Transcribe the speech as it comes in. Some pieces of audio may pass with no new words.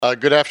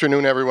Good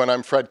afternoon, everyone.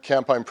 I'm Fred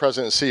Kemp. I'm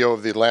President and CEO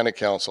of the Atlantic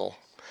Council.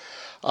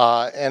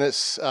 And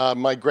it's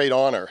my great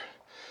honor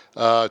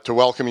to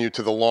welcome you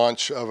to the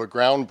launch of a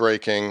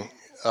groundbreaking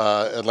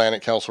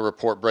Atlantic Council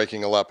report,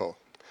 Breaking Aleppo.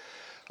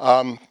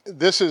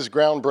 This is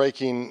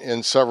groundbreaking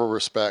in several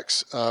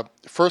respects.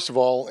 First of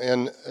all,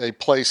 in a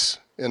place,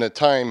 in a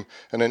time,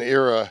 in an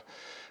era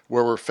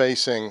where we're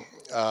facing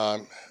a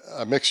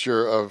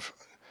mixture of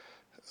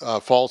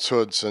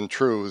falsehoods and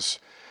truths,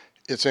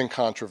 it's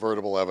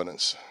incontrovertible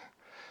evidence.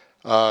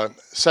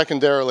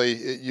 Secondarily,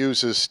 it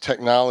uses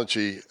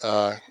technology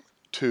and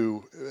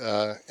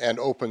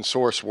open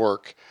source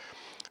work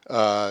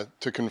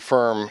to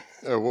confirm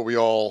what we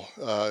all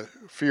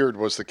feared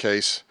was the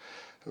case,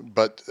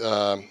 but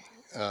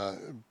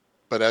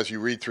as you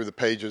read through the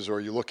pages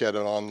or you look at it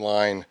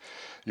online,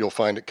 you'll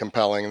find it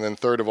compelling. And then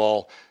third of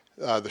all,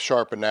 the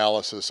sharp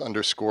analysis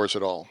underscores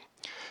it all.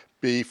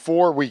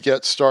 Before we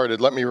get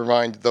started, let me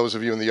remind those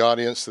of you in the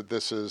audience that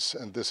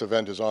this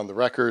event is on the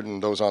record,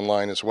 and those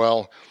online as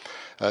well.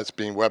 It's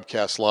being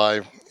webcast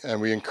live, and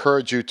we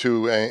encourage you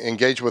to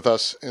engage with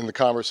us in the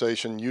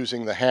conversation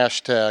using the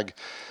hashtag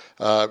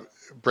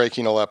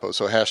Breaking Aleppo,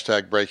 so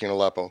hashtag Breaking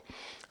Aleppo.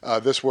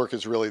 This work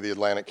is really the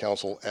Atlantic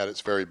Council at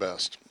its very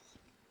best.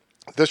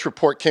 This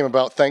report came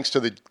about thanks to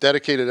the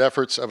dedicated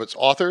efforts of its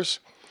authors,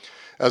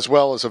 as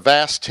well as a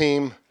vast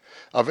team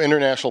of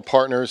international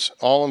partners,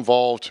 all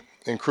involved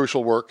in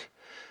crucial work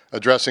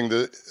addressing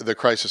the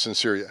crisis in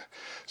Syria.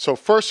 So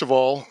first of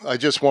all, I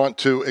just want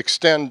to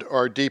extend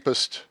our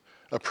deepest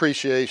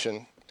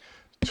appreciation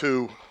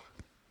to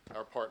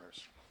our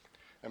partners.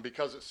 And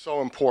because it's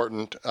so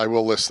important, I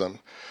will list them.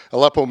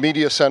 Aleppo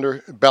Media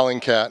Center,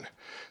 Bellingcat,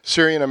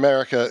 Syrian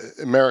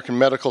American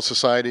Medical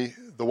Society,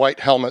 the White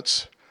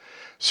Helmets,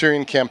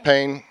 Syrian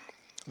Campaign,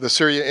 the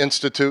Syria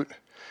Institute,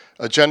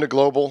 Agenda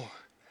Global,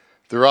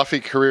 the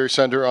Rafi Career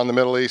Center on the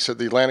Middle East at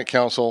the Atlantic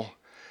Council,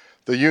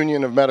 the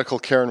Union of Medical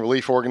Care and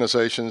Relief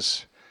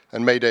Organizations,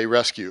 and Mayday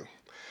Rescue.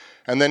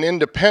 And then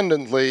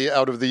independently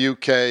out of the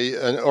UK,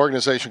 an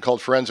organization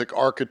called Forensic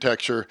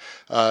Architecture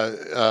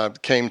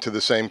came to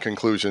the same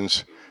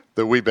conclusions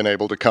that we've been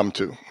able to come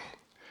to,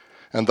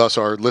 and thus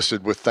are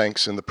listed with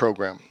thanks in the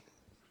program.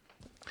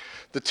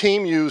 The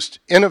team used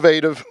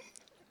innovative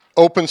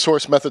open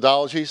source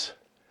methodologies,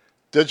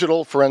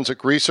 digital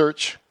forensic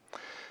research,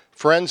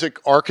 forensic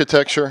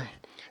architecture,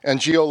 and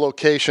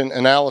geolocation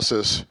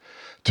analysis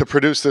to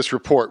produce this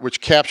report, which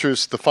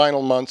captures the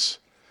final months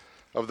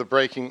of the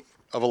breaking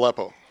of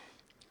Aleppo.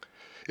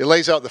 It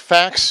lays out the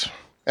facts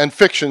and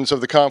fictions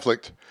of the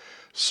conflict,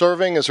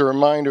 serving as a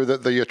reminder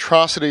that the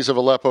atrocities of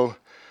Aleppo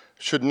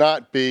should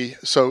not be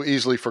so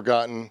easily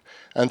forgotten,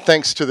 and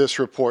thanks to this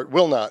report,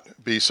 will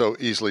not be so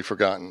easily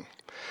forgotten.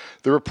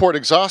 The report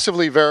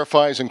exhaustively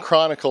verifies and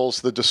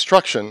chronicles the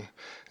destruction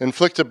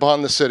inflicted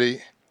upon the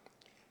city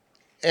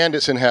and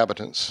its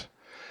inhabitants,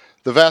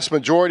 the vast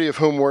majority of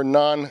whom were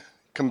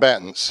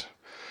non-combatants,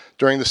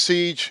 during the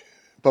siege,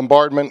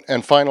 bombardment,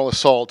 and final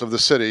assault of the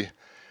city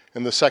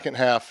in the second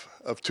half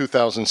of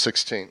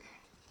 2016.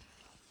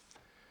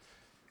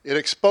 It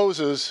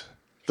exposes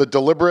the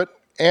deliberate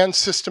and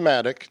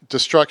systematic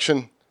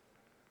destruction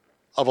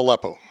of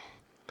Aleppo.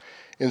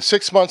 In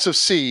 6 months of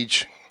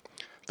siege,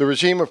 the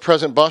regime of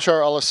President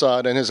Bashar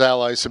al-Assad and his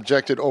allies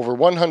subjected over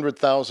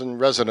 100,000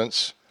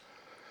 residents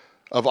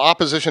of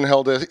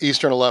opposition-held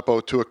eastern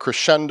Aleppo to a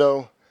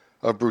crescendo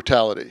of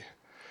brutality,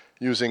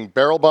 using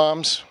barrel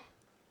bombs,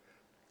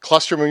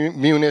 cluster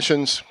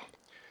munitions,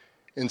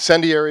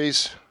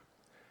 incendiaries,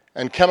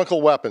 and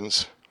chemical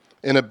weapons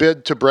in a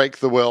bid to break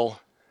the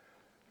will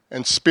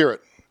and spirit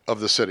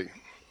of the city.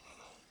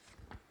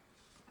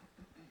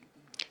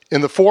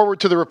 In the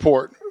foreword to the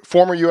report,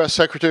 former U.S.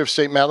 Secretary of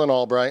State Madeleine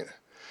Albright,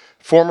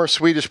 former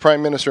Swedish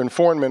Prime Minister and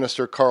Foreign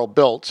Minister Carl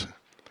Bildt,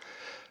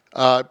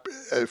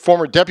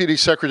 former Deputy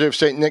Secretary of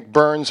State Nick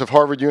Burns of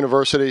Harvard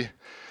University,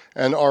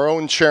 and our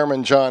own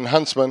Chairman John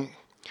Huntsman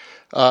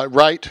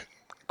write,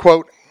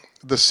 quote,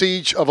 "The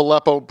siege of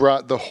Aleppo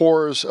brought the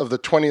horrors of the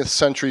 20th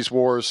century's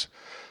wars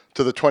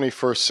to the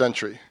 21st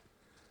century."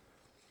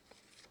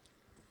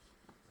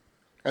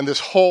 And this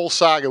whole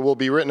saga will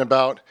be written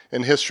about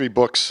in history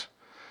books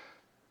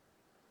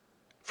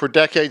for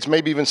decades,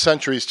 maybe even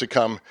centuries to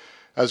come,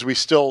 as we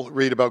still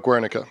read about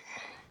Guernica.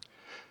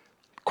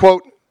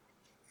 Quote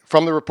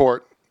from the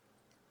report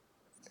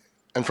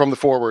and from the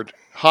foreword,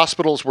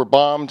 "Hospitals were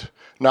bombed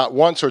not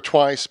once or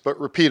twice, but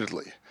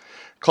repeatedly.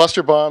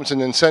 Cluster bombs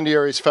and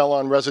incendiaries fell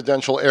on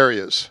residential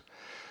areas.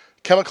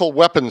 Chemical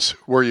weapons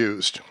were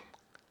used."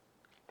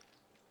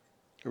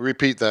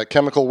 Repeat that.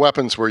 Chemical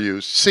weapons were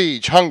used.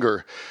 Siege,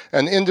 hunger,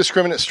 and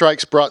indiscriminate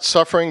strikes brought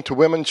suffering to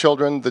women,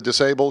 children, the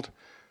disabled,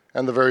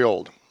 and the very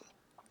old.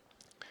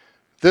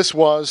 This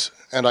was,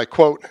 and I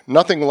quote,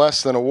 "nothing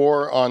less than a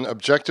war on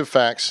objective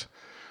facts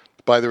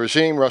by the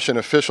regime, Russian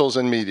officials,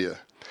 and media.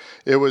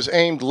 It was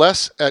aimed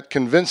less at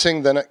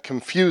convincing than at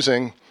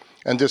confusing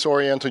and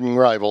disorienting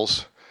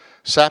rivals,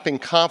 sapping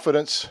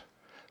confidence,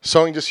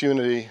 sowing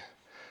disunity,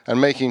 and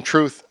making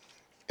truth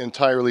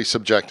entirely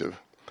subjective,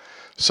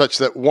 such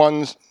that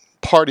one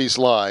party's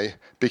lie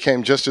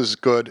became just as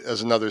good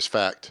as another's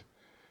fact.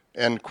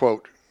 End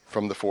quote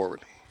from the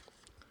foreword.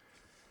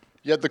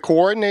 Yet the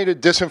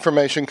coordinated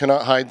disinformation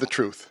cannot hide the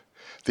truth.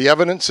 The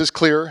evidence is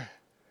clear,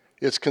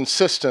 it's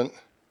consistent,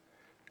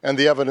 and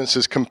the evidence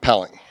is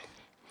compelling.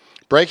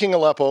 Breaking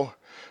Aleppo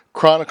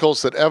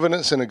chronicles that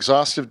evidence in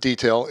exhaustive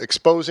detail,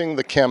 exposing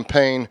the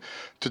campaign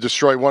to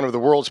destroy one of the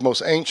world's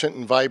most ancient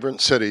and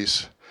vibrant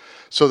cities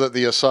so that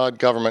the Assad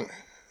government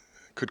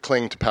could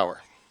cling to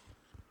power.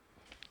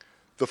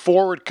 The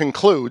foreword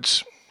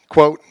concludes,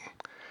 quote,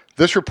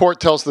 "This report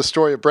tells the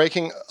story of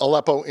breaking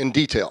Aleppo in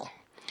detail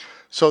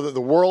so that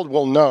the world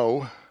will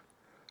know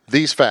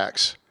these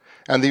facts,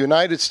 and the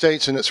United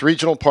States and its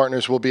regional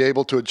partners will be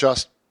able to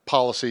adjust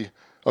policy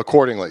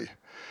accordingly,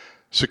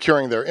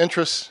 securing their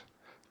interests,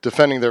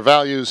 defending their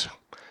values,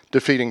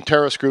 defeating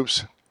terrorist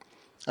groups,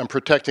 and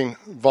protecting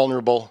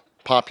vulnerable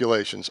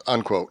populations,"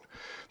 unquote.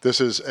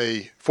 This is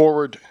a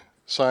foreword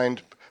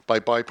signed by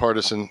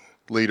bipartisan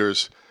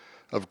leaders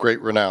of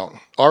great renown.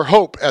 Our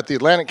hope at the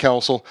Atlantic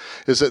Council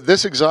is that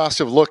this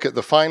exhaustive look at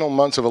the final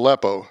months of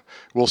Aleppo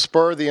will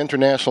spur the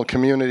international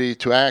community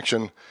to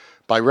action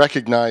by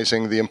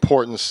recognizing the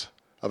importance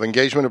of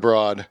engagement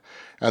abroad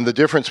and the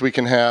difference we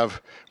can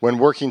have when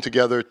working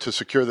together to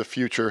secure the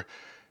future,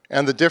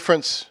 and the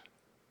difference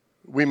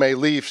we may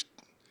leave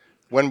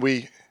when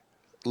we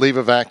leave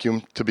a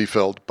vacuum to be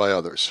filled by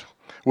others.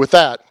 With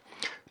that,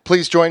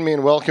 please join me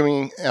in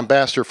welcoming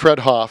Ambassador Fred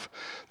Hoff,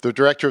 the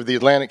Director of the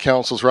Atlantic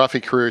Council's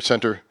Rafi Career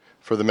Center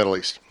for the Middle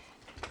East.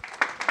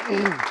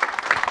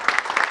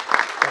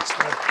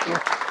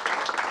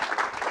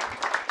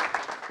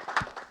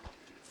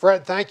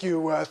 Fred, thank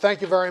you.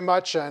 Thank you very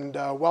much, and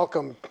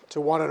welcome to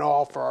one and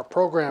all for our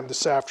program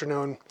this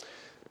afternoon.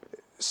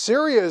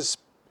 Syria's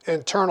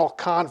internal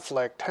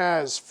conflict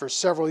has, for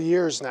several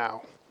years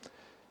now,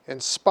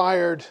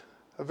 inspired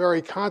a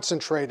very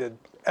concentrated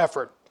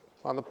effort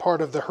on the part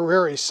of the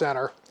Hariri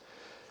Center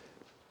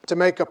to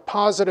make a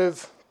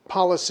positive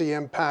policy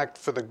impact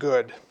for the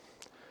good.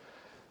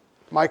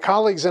 My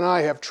colleagues and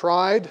I have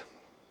tried,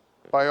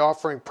 by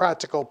offering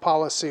practical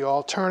policy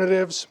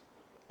alternatives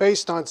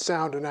based on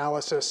sound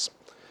analysis,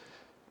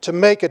 to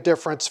make a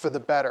difference for the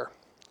better.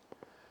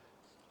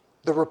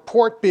 The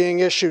report being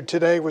issued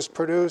today was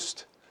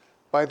produced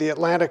by the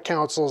Atlantic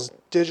Council's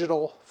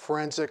Digital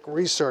Forensic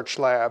Research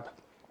Lab,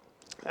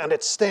 and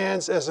it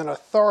stands as an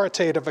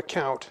authoritative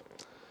account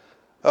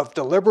of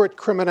deliberate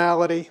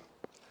criminality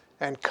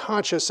and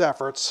conscious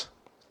efforts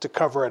to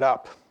cover it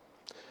up.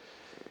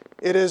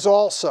 It is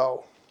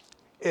also,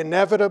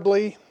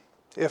 inevitably,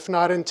 if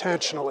not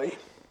intentionally,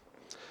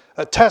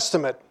 a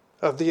testament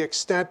of the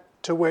extent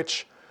to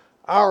which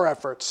our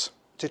efforts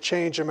to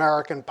change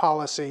American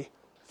policy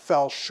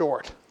fell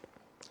short.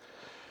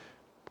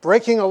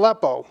 Breaking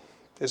Aleppo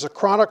is a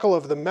chronicle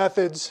of the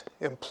methods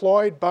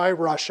employed by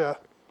Russia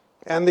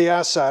and the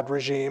Assad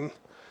regime,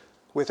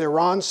 with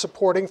Iran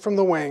supporting from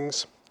the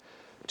wings,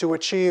 to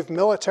achieve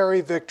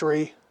military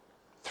victory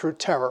through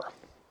terror.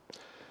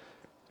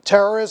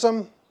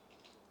 Terrorism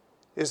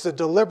is the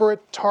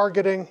deliberate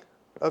targeting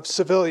of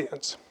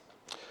civilians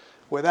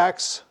with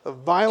acts of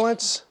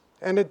violence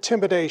and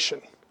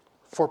intimidation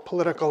for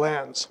political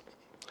ends.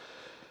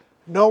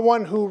 No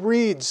one who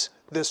reads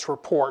this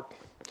report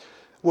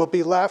will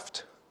be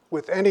left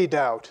with any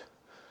doubt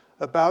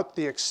about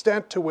the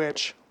extent to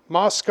which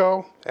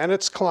Moscow and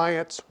its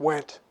clients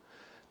went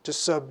to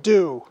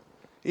subdue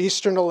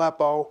eastern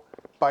Aleppo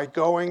by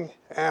going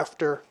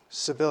after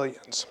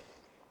civilians.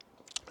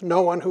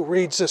 No one who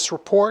reads this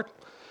report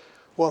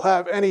will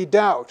have any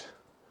doubt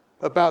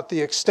about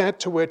the extent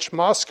to which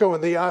Moscow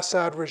and the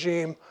Assad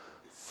regime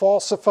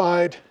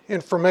falsified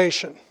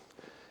information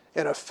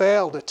in a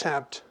failed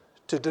attempt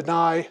to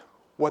deny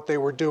what they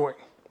were doing.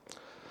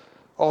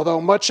 Although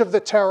much of the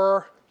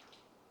terror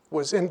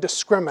was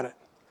indiscriminate,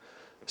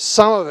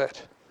 some of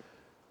it,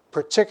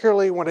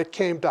 particularly when it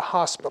came to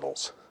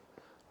hospitals,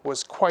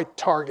 was quite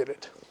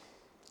targeted.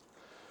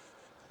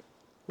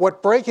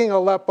 What Breaking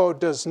Aleppo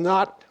does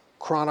not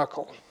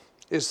chronicle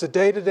is the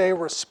day-to-day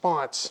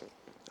response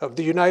of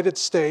the United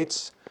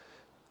States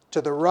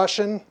to the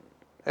Russian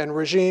and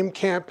regime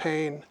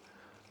campaign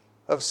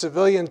of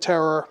civilian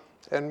terror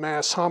and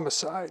mass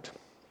homicide.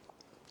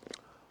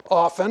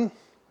 Often,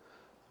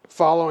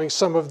 following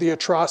some of the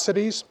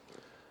atrocities,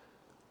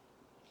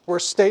 were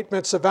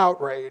statements of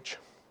outrage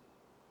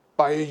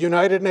by a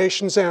United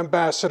Nations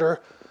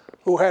ambassador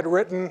who had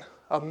written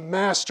a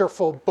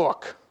masterful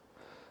book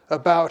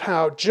about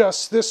how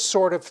just this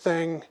sort of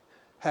thing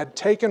had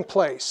taken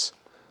place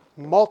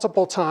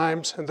multiple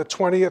times in the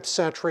 20th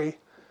century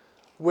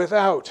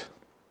without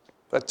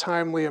a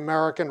timely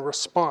American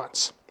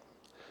response.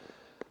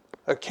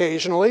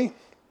 Occasionally,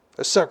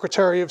 a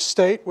Secretary of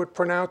State would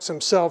pronounce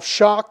himself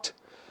shocked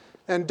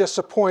and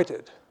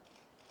disappointed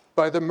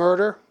by the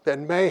murder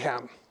and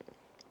mayhem.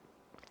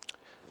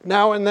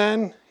 Now and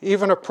then,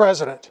 even a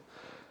president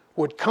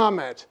would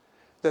comment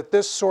that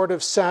this sort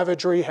of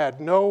savagery had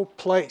no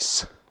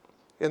place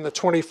in the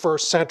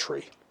 21st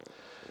century,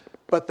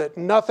 but that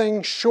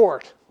nothing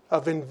short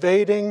of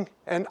invading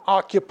and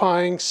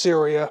occupying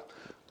Syria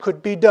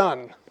could be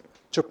done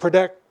to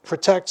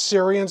protect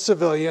Syrian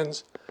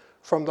civilians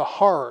from the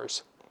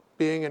horrors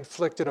being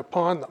inflicted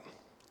upon them.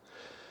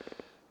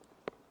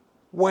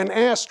 When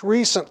asked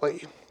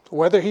recently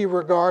whether he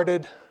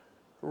regarded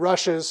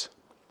Russia's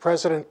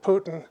President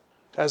Putin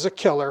as a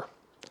killer,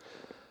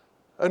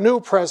 a new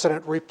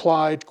president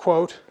replied,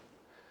 quote,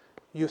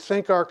 "You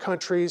think our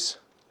country's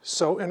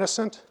so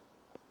innocent?"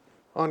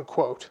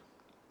 Unquote.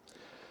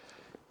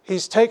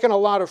 He's taken a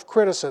lot of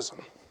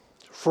criticism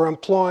for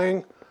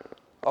employing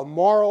a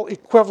moral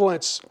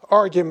equivalence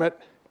argument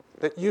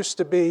that used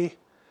to be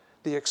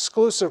the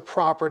exclusive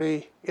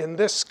property in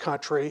this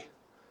country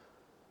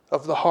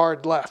of the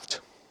hard left.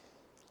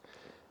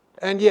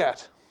 And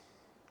yet,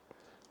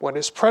 when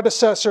his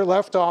predecessor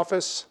left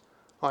office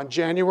on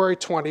January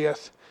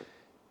 20th,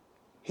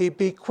 he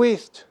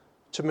bequeathed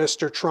to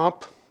Mr.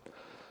 Trump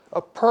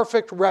a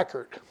perfect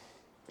record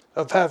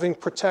of having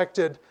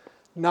protected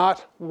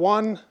not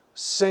one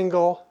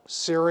single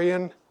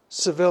Syrian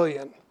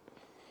civilian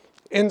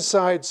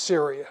inside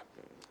Syria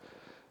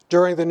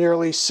during the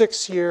nearly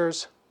 6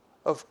 years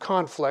of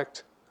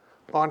conflict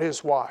on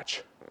his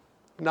watch.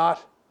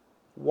 Not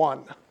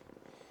one.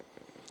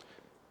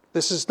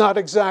 This is not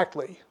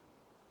exactly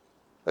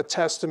a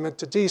testament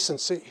to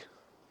decency,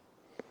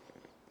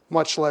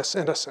 much less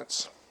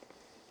innocence.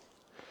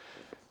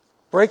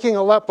 Breaking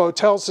Aleppo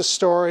tells the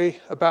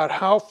story about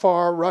how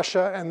far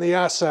Russia and the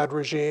Assad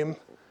regime,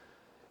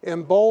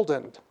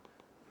 emboldened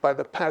by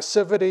the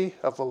passivity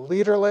of a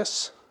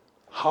leaderless,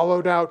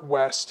 hollowed-out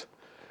West,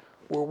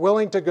 were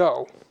willing to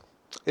go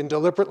in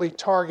deliberately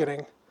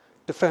targeting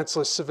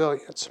defenseless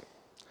civilians.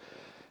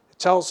 It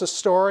tells the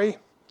story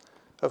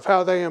of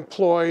how they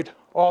employed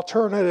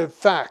alternative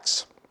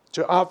facts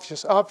to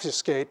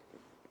obfuscate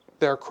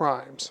their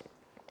crimes.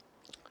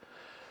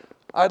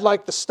 I'd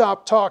like to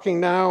stop talking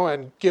now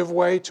and give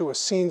way to a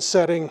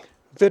scene-setting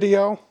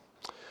video,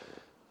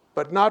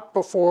 but not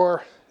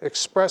before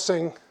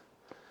expressing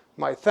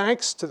my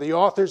thanks to the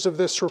authors of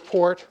this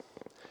report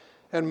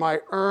and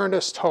my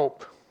earnest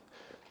hope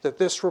that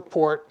this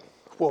report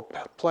will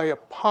play a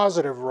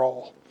positive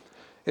role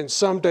in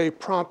someday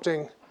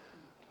prompting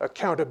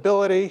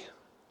accountability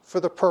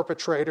for the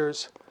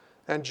perpetrators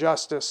and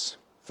justice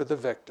for the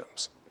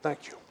victims.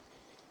 Thank you.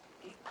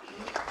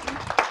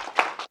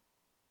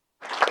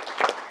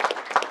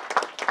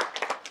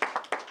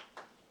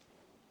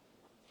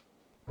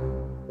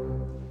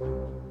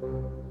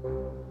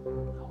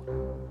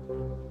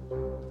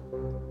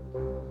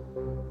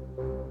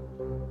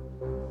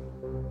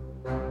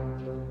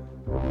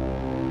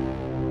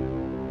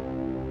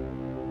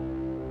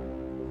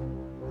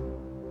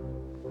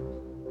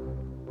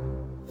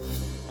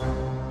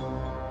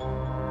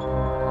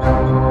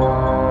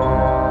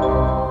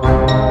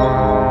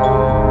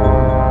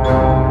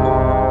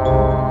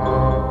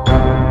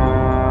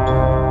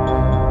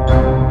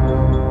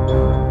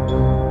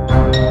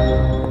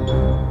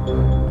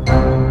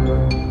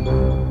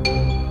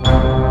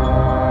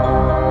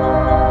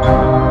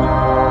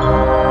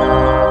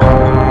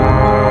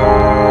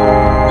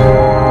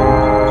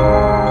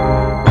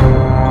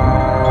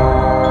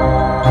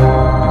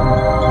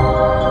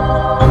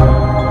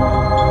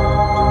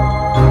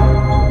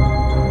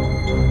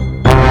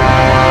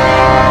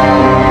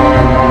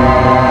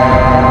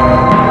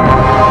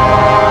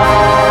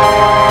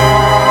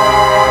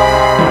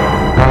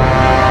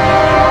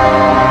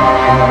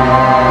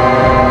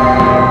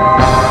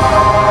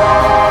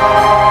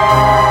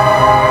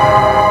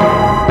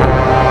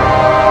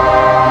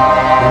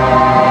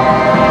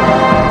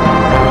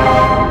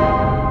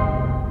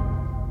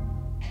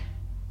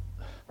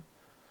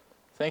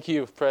 Thank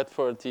you, Fred,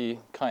 for the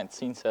kind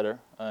scene setter,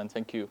 and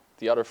thank you,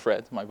 the other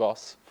Fred, my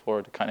boss,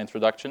 for the kind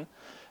introduction.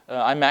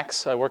 I'm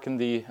Max. I work in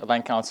the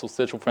Atlantic Council's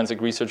Digital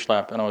Forensic Research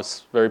Lab, and I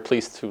was very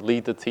pleased to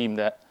lead the team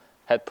that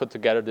had put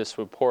together this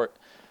report.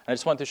 And I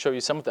just wanted to show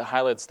you some of the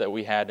highlights that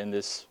we had in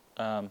this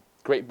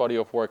great body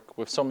of work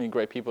with so many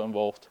great people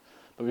involved.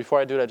 But before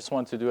I do that, I just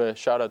wanted to do a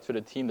shout out to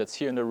the team that's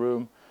here in the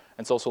room,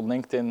 and it's also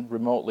linked in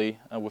remotely,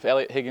 with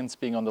Elliot Higgins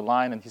being on the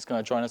line, and he's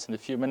going to join us in a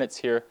few minutes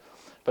here.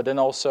 But then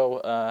also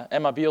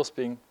Emma Beals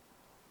being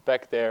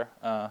back there,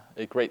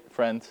 a great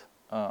friend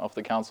of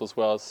the council, as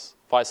well as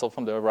Faisal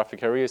from the Rafik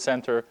Hariri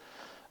Center,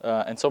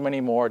 and so many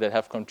more that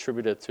have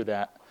contributed to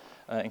that,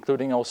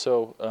 including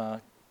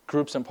also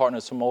groups and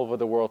partners from all over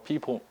the world,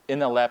 people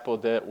in Aleppo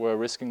that were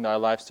risking their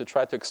lives to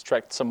try to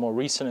extract some more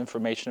recent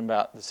information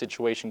about the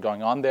situation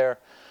going on there,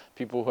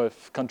 people who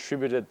have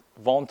contributed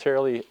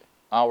voluntarily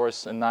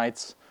hours and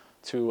nights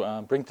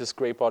to bring this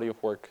great body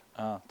of work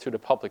to the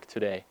public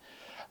today.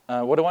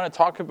 What I want to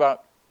talk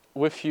about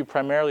with you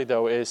primarily,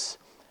 though, is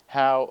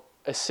how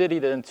a city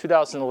that in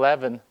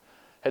 2011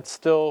 had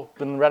still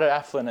been rather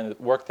affluent and it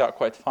worked out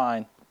quite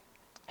fine,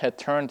 had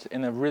turned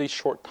in a really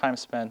short time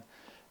span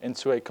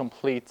into a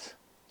complete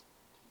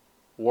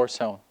war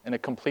zone, in a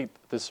complete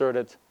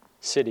deserted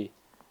city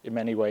in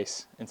many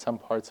ways, in some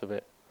parts of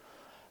it.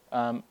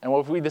 And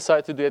what we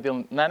decided to do at the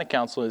Atlantic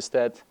Council is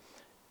that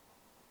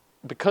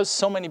because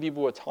so many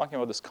people were talking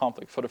about this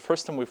conflict, for the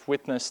first time we've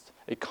witnessed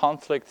a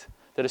conflict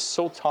that is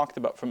so talked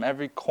about from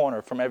every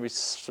corner, from every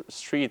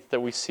street that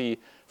we see,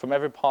 from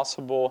every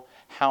possible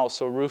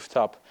house or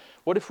rooftop?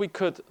 What if we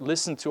could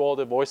listen to all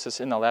the voices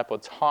in Aleppo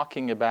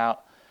talking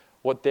about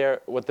what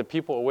the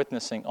people are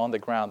witnessing on the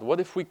ground? What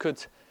if we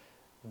could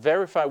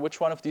verify which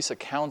one of these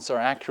accounts are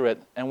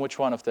accurate and which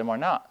one of them are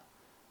not?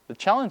 The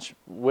challenge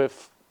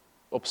with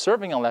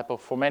observing Aleppo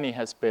for many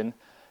has been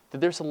that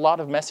there's a lot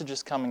of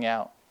messages coming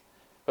out,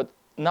 but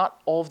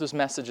not all of those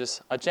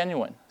messages are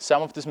genuine.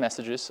 Some of these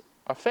messages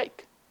are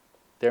fake.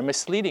 They're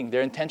misleading.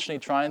 They're intentionally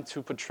trying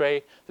to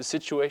portray the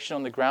situation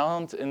on the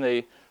ground in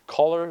a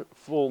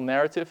colorful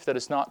narrative that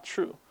is not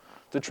true,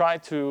 to try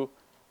to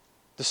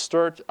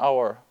distort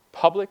our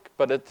public,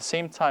 but at the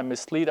same time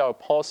mislead our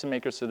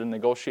policymakers at the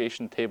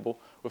negotiation table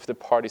with the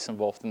parties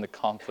involved in the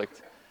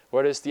conflict,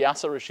 whether it's the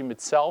Assad regime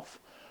itself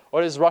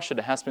or it is Russia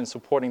that has been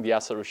supporting the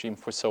Assad regime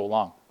for so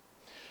long.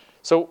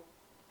 So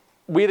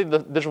we at the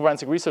Digital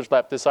Forensic Research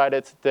Lab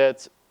decided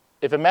that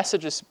if a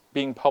message is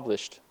being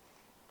published,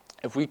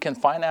 if we can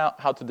find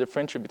out how to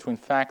differentiate between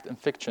fact and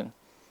fiction,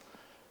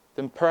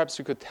 then perhaps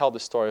we could tell the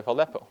story of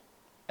Aleppo.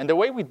 And the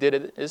way we did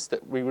it is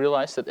that we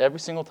realized that every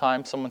single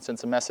time someone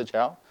sends a message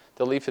out,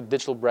 they'll leave a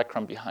digital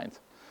breadcrumb behind.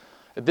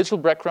 A digital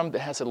breadcrumb that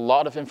has a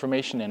lot of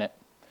information in it.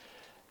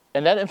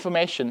 And that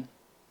information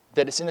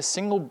that is in a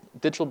single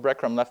digital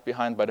breadcrumb left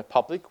behind by the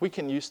public, we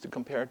can use to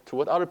compare it to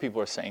what other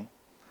people are saying.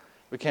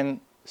 We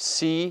can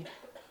see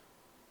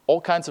all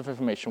kinds of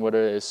information,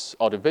 whether it's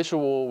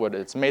audiovisual, whether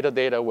it's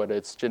metadata, whether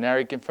it's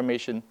generic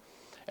information.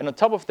 And on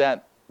top of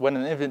that, when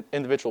an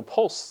individual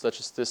posts, such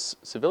as this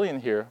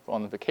civilian here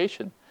on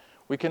vacation,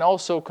 we can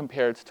also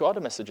compare it to other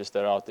messages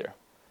that are out there.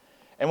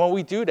 And when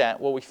we do that,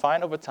 what we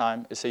find over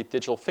time is a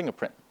digital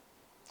fingerprint.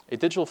 A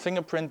digital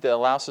fingerprint that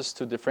allows us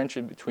to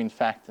differentiate between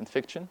fact and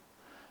fiction.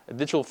 A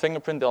digital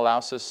fingerprint that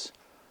allows us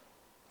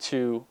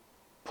to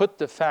put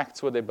the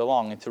facts where they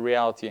belong into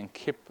reality and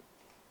keep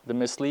the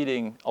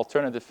misleading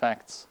alternative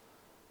facts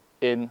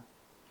in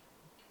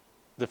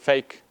the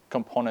fake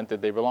component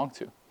that they belong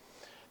to.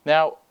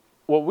 Now,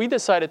 what we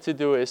decided to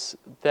do is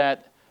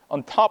that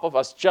on top of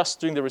us just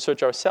doing the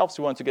research ourselves,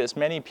 we want to get as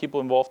many people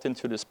involved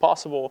into this as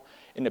possible,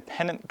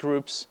 independent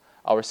groups,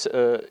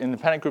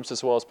 independent groups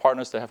as well as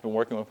partners that have been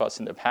working with us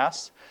in the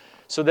past,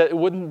 so that it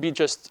wouldn't be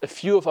just a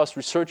few of us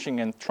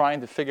researching and trying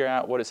to figure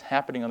out what is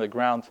happening on the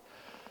ground,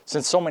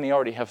 since so many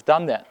already have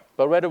done that,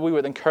 but rather we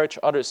would encourage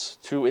others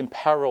to in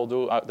parallel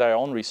do their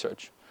own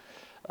research.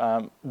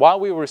 While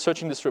we were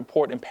researching this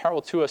report, in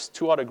parallel to us,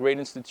 two other great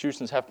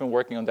institutions have been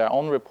working on their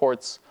own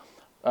reports.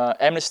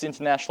 Amnesty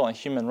International and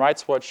Human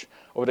Rights Watch,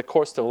 over the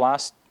course of the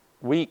last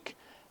week,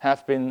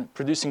 have been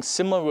producing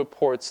similar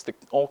reports that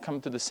all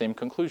come to the same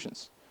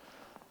conclusions.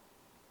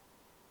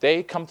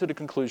 They come to the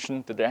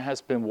conclusion that there has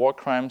been war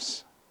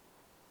crimes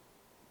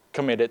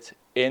committed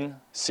in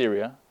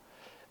Syria.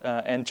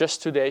 And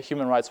just today,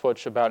 Human Rights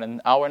Watch, about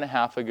an hour and a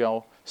half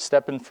ago,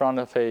 stepped in front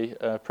of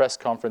a press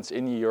conference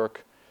in New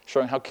York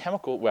showing how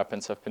chemical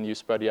weapons have been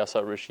used by the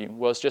Assad regime.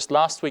 Well, just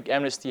last week,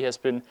 Amnesty has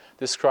been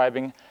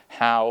describing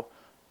how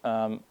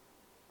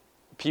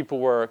people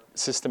were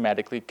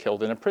systematically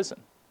killed in a prison.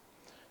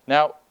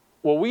 Now,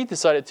 what we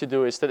decided to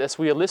do is that as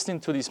we are listening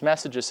to these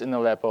messages in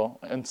Aleppo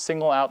and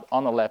single out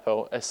on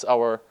Aleppo as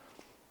our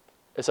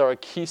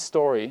key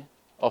story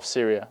of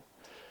Syria,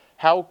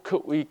 how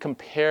could we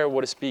compare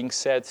what is being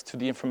said to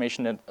the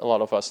information that a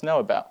lot of us know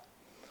about?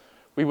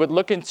 We would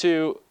look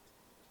into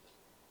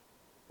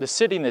the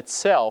city in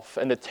itself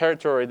and the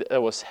territory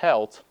that was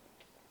held,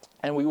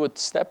 and we would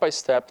step by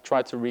step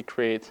try to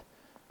recreate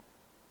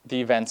the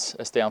events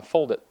as they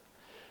unfolded.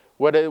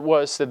 Whether it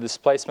was the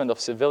displacement of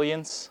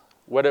civilians,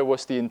 whether it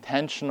was the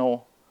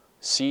intentional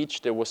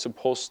siege that was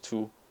supposed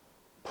to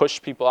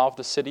push people out of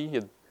the city,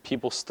 yet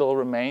people still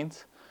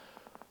remained.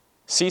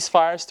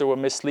 Ceasefires that were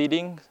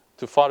misleading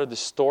to further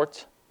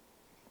distort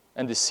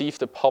and deceive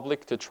the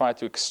public to try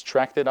to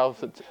extract it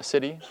out of the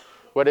city.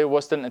 Whether it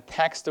was then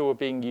attacks that were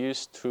being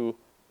used to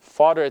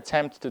further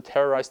attempt to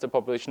terrorize the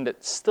population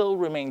that still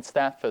remained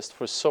steadfast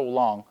for so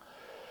long.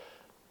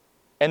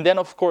 And then,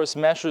 of course,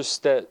 measures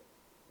that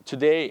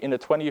today in the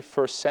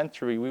 21st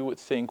century we would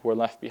think were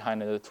left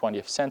behind in the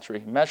 20th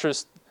century.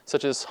 Measures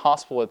such as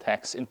hospital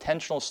attacks,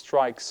 intentional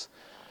strikes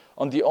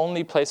on the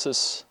only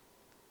places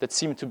that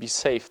seem to be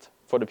saved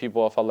for the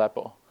people of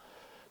Aleppo.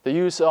 The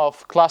use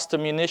of cluster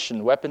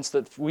munition, weapons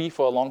that we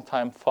for a long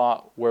time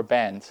thought were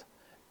banned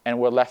and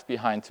were left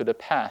behind to the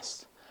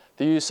past.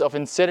 The use of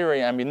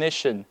incendiary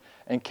ammunition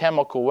and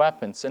chemical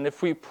weapons. And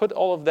if we put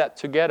all of that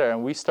together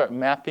and we start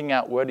mapping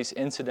out where these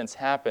incidents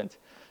happened,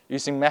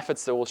 using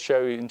methods that we'll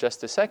show you in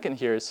just a second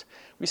here,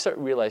 we start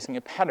realizing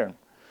a pattern.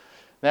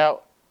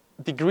 Now,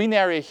 the green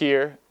area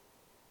here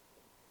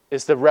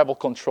is the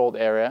rebel-controlled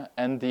area,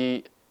 and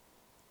the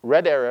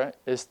red area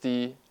is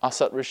the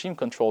Assad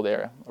regime-controlled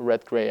area, a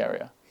red-gray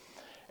area.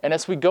 And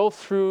as we go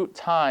through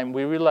time,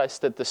 we realize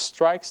that the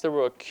strikes that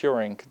were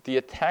occurring, the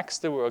attacks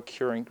that were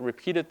occurring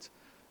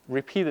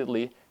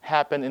repeatedly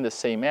happened in the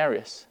same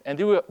areas. And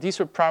these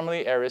were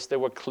primarily areas that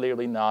were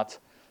clearly not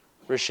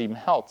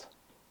regime-held.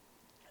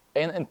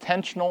 An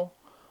intentional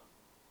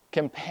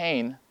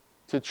campaign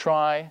to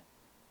try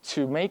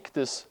to make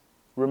this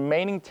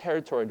remaining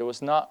territory that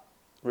was not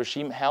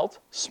regime held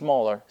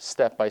smaller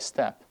step by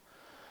step.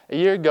 A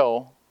year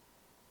ago,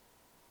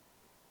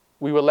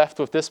 we were left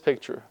with this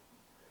picture.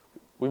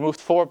 We moved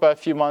forward by a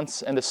few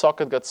months and the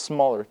socket got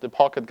smaller, the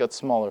pocket got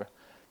smaller,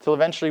 till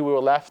eventually we were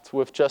left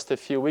with just a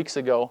few weeks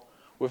ago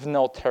with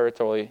no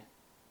territory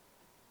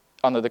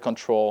under the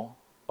control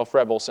of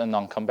rebels and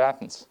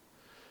non-combatants.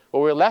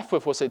 What we were left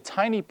with was a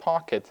tiny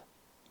pocket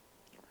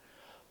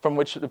from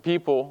which the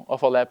people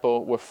of Aleppo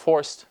were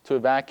forced to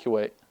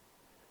evacuate.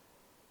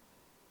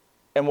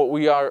 And what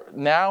we are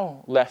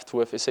now left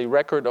with is a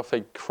record of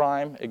a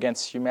crime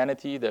against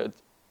humanity that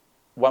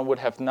one would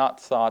have not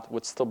thought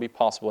would still be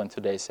possible in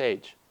today's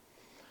age.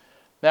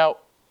 Now,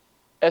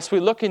 as we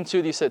look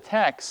into these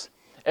attacks,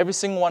 every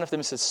single one of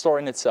them is a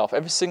story in itself.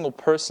 Every single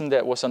person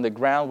that was on the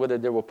ground, whether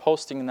they were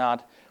posting or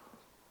not,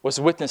 was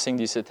witnessing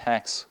these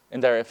attacks in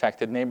their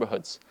affected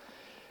neighborhoods.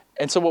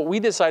 And so what we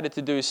decided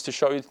to do is to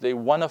show you today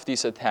one of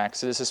these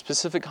attacks. It is a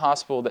specific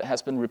hospital that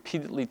has been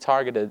repeatedly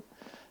targeted,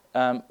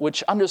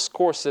 which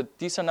underscores that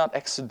these are not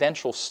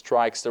accidental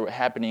strikes that were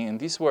happening, and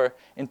these were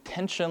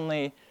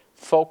intentionally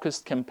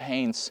focused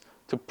campaigns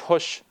to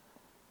push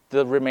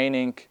the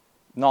remaining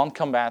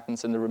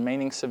non-combatants and the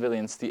remaining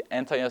civilians, the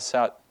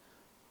anti-Assad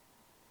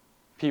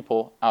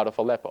people, out of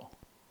Aleppo.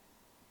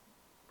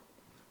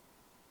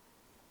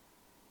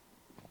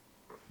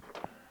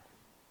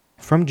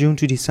 From June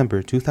to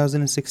December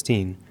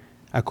 2016,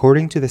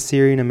 according to the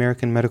Syrian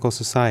American Medical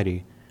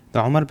Society,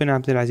 the Omar bin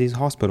Abdulaziz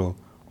Hospital,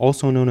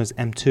 also known as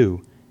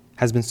M2,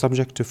 has been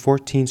subject to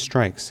 14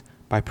 strikes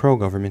by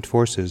pro-government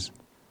forces.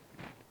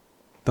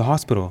 The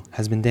hospital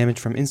has been damaged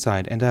from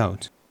inside and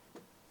out.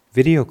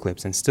 Video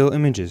clips and still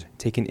images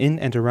taken in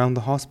and around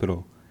the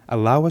hospital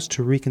allow us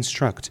to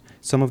reconstruct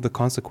some of the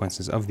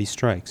consequences of these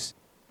strikes.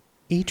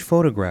 Each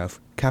photograph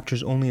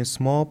captures only a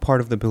small part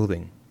of the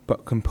building,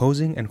 but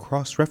composing and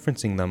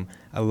cross-referencing them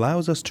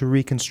allows us to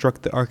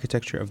reconstruct the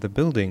architecture of the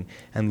building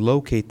and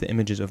locate the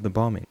images of the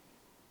bombing.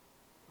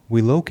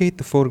 We locate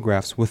the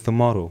photographs with the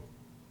model.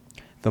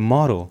 The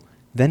model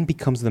then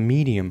becomes the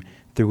medium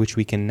through which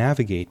we can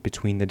navigate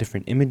between the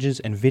different images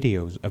and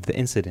videos of the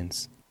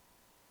incidents.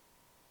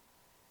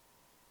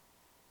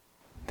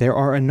 There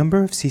are a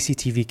number of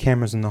CCTV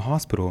cameras in the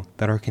hospital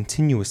that are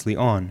continuously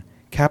on,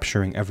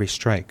 capturing every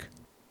strike.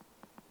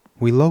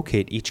 We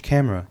locate each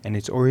camera and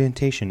its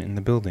orientation in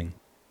the building.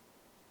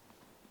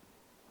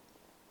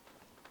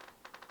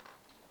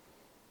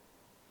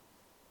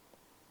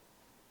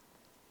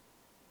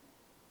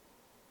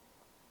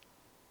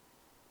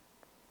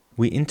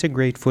 We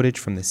integrate footage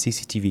from the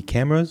CCTV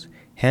cameras,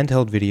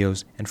 handheld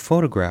videos, and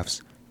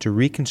photographs to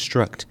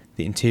reconstruct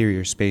the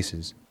interior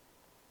spaces.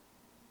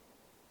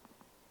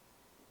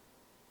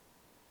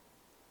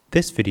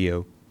 This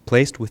video,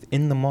 placed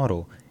within the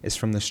model, is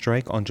from the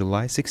strike on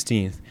July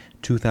 16,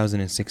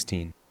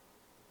 2016.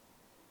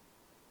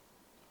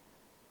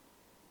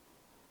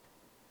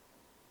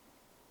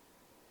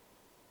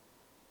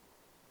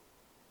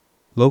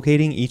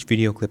 Locating each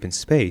video clip in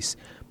space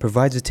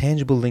provides a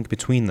tangible link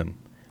between them,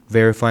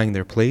 verifying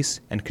their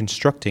place and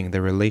constructing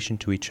their relation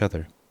to each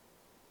other.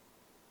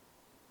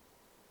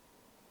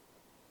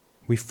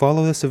 We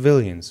follow the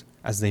civilians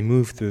as they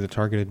move through the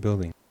targeted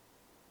building.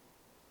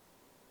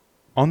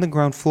 On the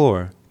ground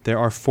floor, there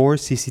are 4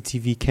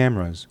 CCTV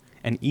cameras,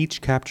 and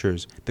each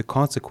captures the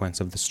consequence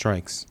of the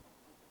strikes.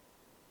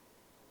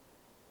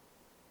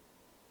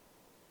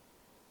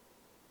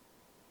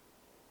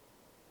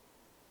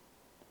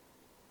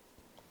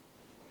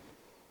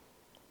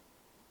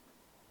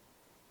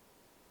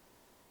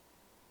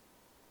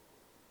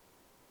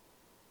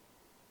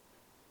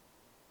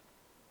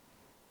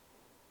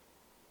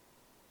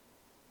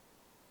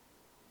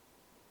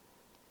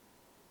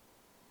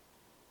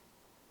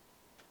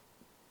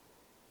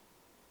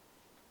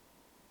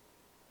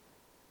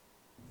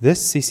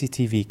 This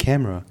CCTV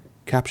camera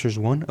captures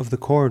one of the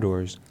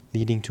corridors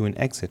leading to an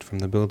exit from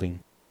the building.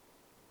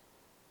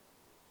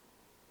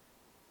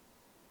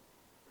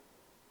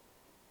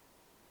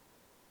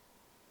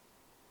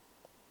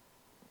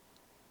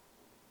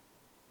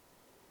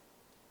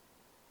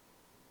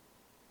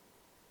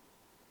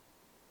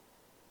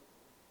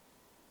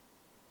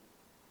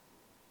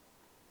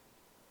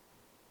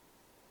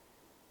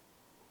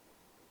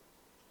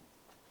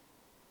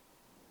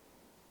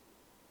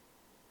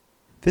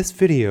 This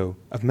video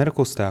of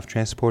medical staff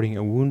transporting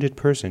a wounded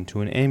person to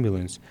an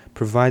ambulance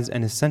provides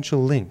an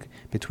essential link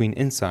between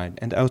inside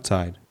and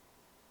outside.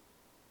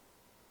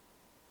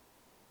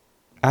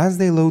 As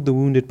they load the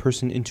wounded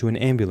person into an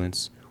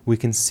ambulance, we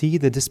can see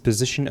the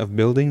disposition of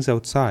buildings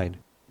outside,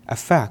 a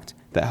fact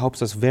that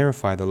helps us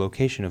verify the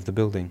location of the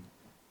building.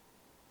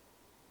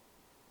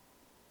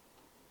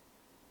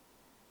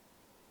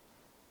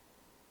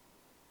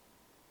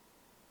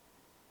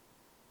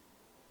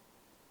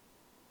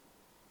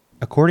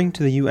 According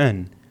to the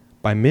UN,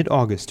 by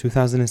mid-August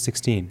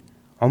 2016,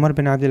 Omar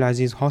bin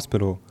Abdulaziz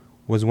Hospital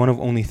was one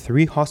of only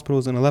 3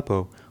 hospitals in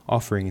Aleppo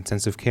offering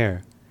intensive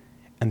care,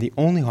 and the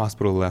only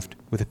hospital left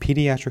with a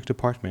pediatric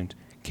department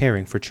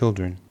caring for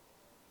children.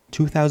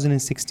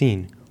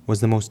 2016 was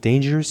the most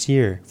dangerous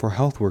year for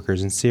health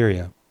workers in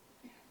Syria.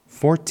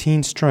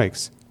 14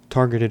 strikes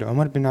targeted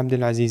Omar bin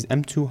Abdulaziz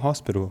M2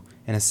 hospital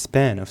in a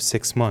span of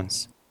 6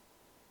 months.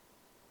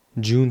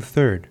 June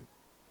 3rd,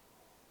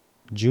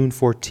 June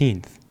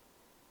 14th,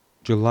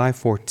 July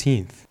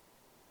 14th,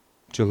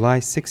 July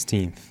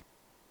 16th,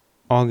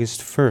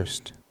 August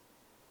 1st,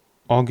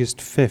 August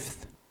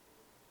 5th,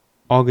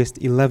 August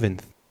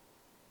 11th,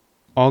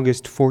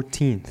 August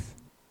 14th,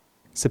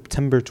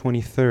 September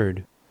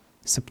 23rd,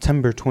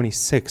 September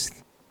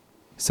 26th,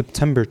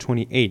 September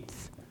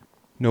 28th,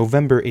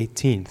 November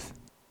 18th,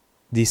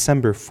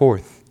 December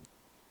 4th,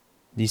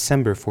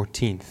 December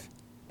 14th.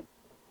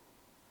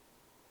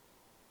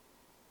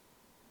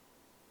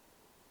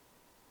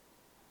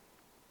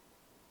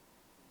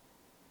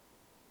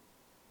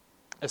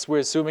 As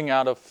we're zooming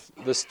out of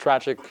this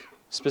tragic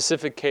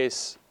specific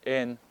case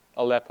in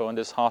Aleppo, in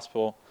this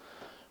hospital,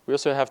 we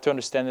also have to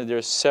understand that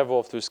there's several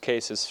of those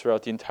cases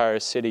throughout the entire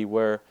city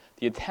where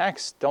the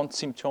attacks don't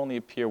seem to only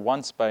appear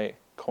once by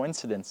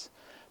coincidence,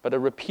 but a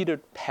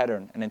repeated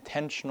pattern, an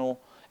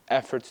intentional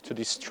effort to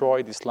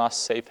destroy these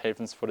last safe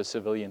havens for the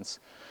civilians.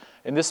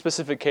 In this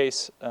specific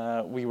case,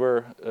 we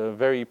were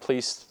very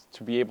pleased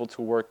to be able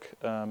to work,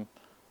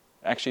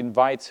 actually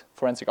invite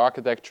forensic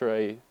architecture,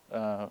 a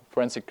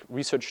forensic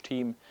research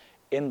team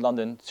in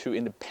London to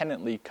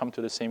independently come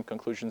to the same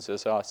conclusions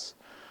as us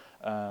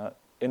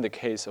in the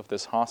case of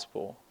this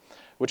hospital,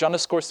 which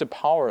underscores the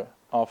power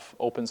of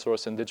open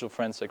source and digital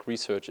forensic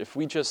research. If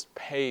we just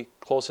pay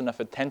close enough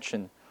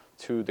attention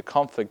to the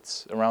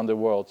conflicts around the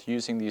world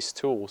using these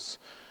tools,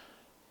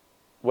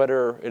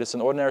 whether it is an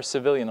ordinary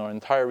civilian or an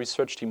entire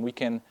research team, we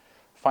can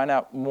find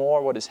out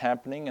more what is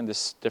happening and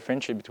this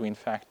differentiate between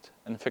fact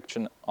and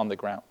fiction on the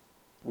ground.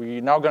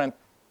 We're now going to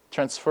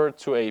transfer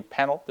to a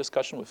panel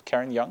discussion with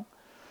Karen Young.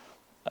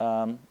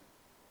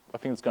 I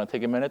think it's going to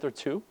take a minute or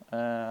two,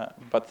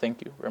 but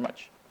thank you very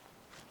much.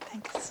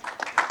 Thanks.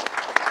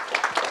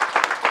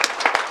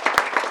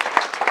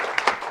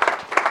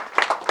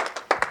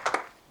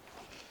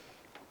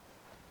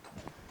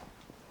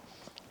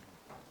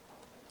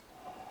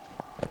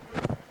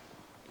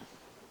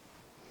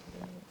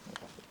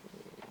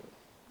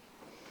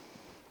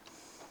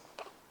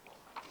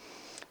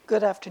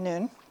 Good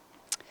afternoon.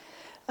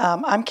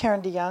 I'm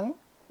Karen DeYoung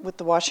with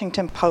the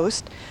Washington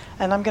Post,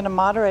 and I'm going to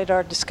moderate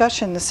our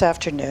discussion this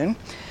afternoon.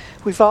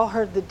 We've all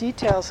heard the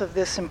details of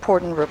this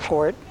important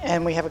report,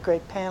 and we have a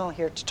great panel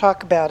here to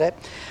talk about it.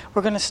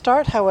 We're going to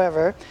start,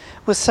 however,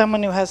 with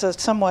someone who has a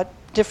somewhat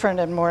different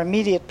and more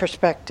immediate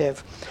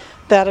perspective,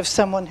 that of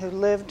someone who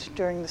lived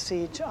during the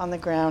siege on the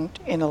ground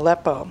in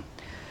Aleppo.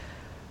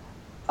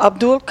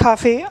 Abdul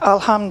Kafi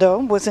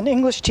Alhamdo was an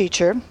English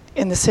teacher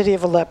in the city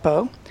of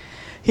Aleppo.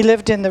 He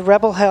lived in the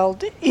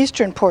rebel-held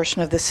eastern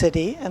portion of the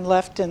city and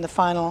left in the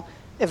final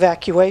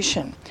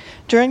evacuation.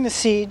 During the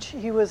siege,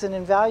 he was an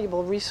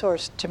invaluable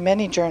resource to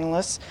many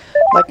journalists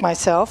like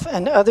myself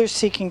and others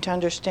seeking to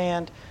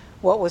understand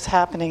what was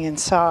happening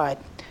inside.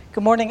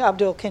 Good morning,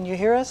 Abdul. Can you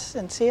hear us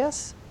and see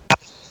us?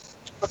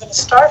 We're going to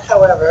start,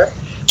 however,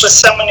 with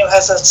someone who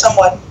has a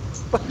somewhat...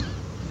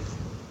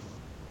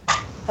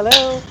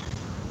 Hello?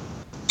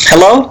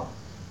 Hello?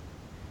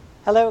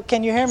 Hello,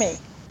 can you hear me?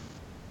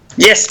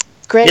 Yes.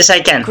 Great. Yes, I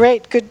can.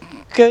 Great. Good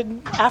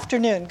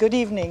afternoon. Good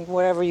evening,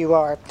 wherever you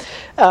are.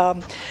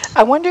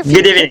 I wonder if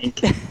Good evening.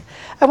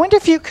 I wonder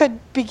if you could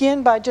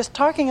begin by just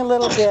talking a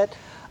little bit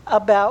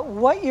about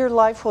what your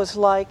life was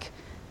like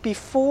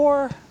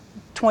before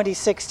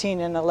 2016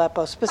 in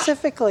Aleppo,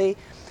 specifically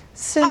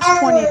since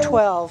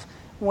 2012,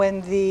 when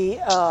the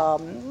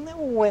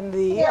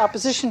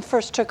opposition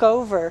first took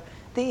over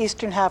the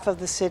eastern half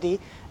of the city,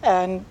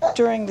 and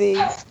during the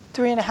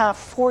 3.5,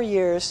 4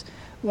 years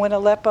when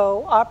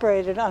Aleppo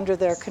operated under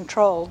their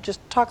control. Just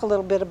talk a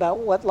little bit about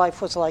what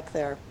life was like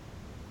there.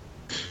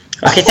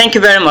 Okay, thank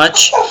you very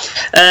much.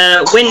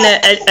 When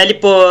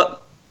Aleppo,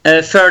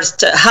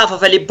 first half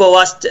of Aleppo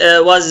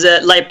was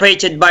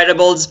liberated by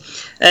rebels,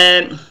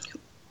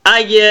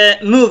 I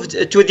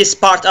moved to this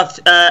part of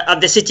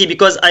the city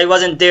because I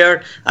wasn't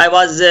there. I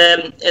was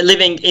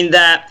living in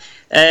the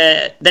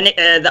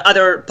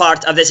other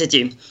part of the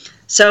city.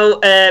 So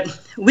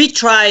we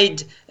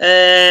tried.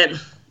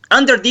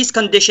 Under these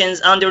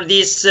conditions, under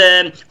these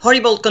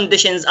horrible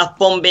conditions of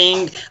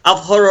bombing, of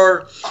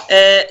horror,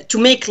 to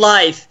make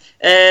life,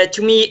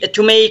 to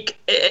make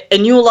a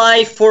new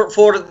life for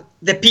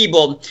the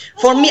people.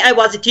 For me, I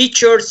was a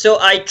teacher, so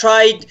I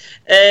tried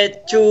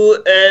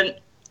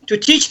to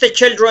teach the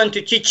children,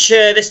 to teach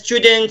the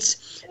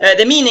students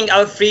the meaning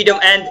of freedom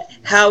and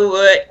how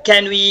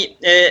can we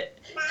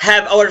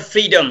have our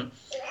freedom.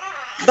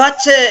 But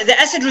the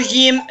Assad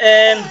regime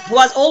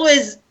was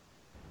always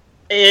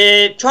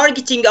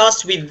targeting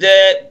us with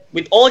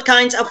all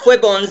kinds of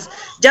weapons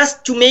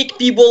just to make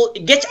people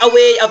get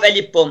away of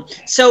Aleppo.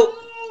 So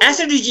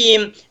Assad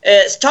regime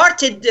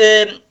started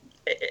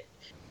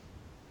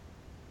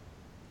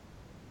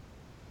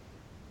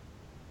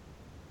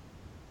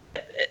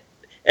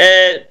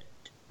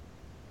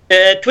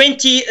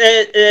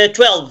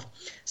 2012.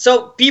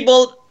 So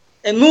people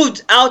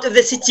moved out of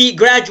the city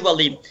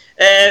gradually.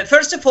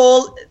 First of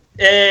all,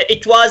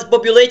 it was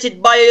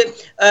populated by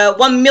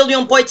 1.7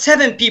 million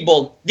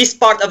people, this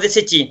part of the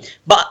city.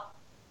 But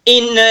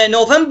in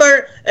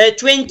November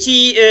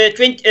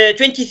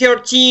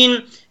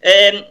 2013,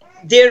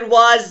 there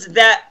was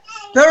the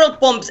pearl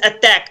bombs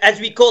attack, as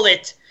we call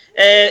it.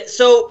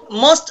 So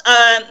most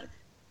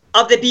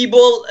of the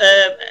people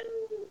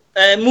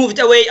moved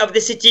away of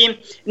the city.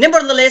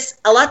 Nevertheless,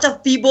 a lot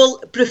of people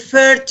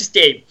preferred to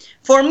stay.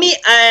 For me,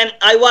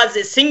 I was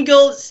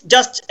single.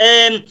 Just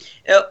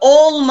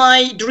all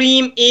my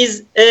dream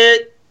is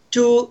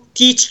to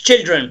teach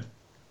children.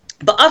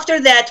 But after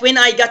that, when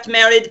I got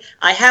married,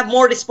 I have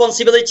more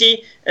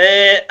responsibility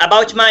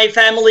about my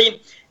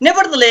family.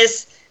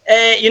 Nevertheless,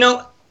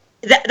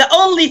 the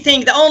only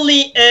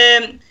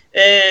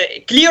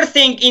clear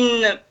thing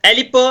in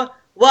Aleppo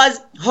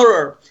was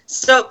horror.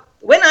 So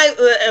when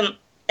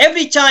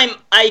every time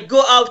I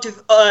go out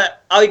of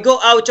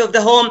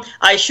the home,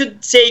 I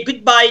should say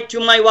goodbye to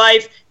my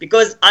wife,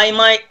 because I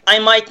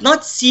might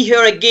not see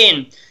her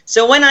again.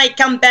 So when I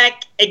come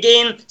back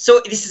again,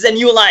 so this is a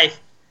new life.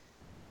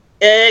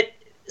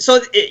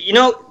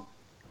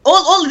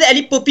 All the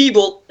Aleppo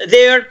people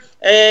there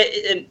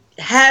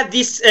have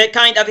this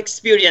kind of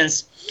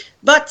experience.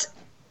 But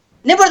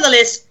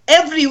nevertheless,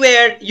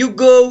 everywhere you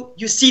go,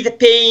 you see the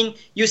pain,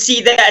 you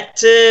see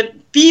that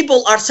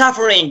people are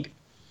suffering.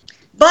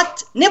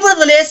 But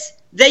nevertheless,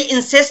 they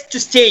insist to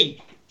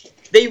stay.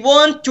 They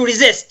want to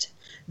resist,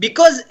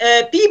 because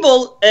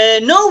people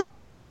know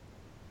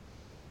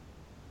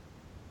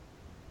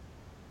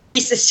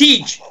it's a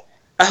siege,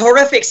 a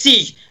horrific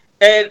siege.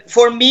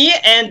 For me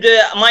and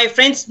my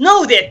friends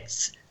know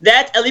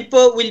that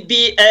Aleppo will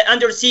be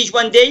under siege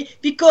one day,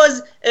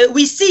 because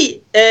we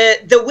see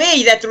the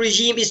way that the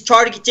regime is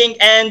targeting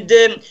and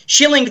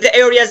shelling the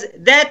areas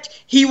that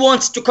he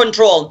wants to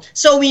control.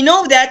 So we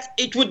know that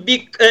it would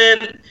be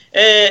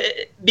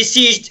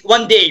besieged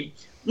one day.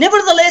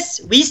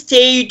 Nevertheless, we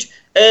stayed,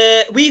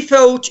 we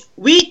fought,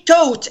 we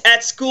taught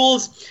at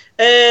schools,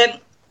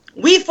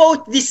 we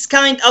fought this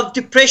kind of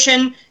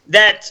depression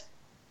that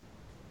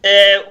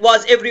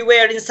was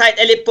everywhere inside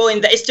Aleppo, in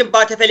the eastern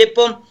part of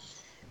Aleppo.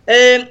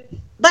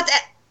 But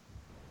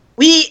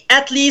we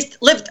at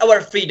least lived our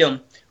freedom.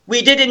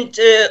 We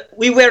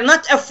were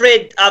not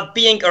afraid of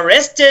being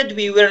arrested.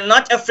 We were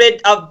not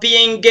afraid of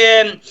being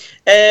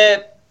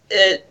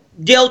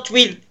dealt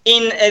with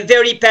in a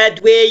very bad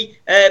way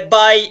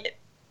by,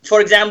 for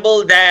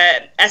example,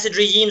 the Assad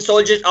regime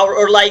soldiers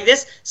or like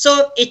this.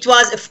 So it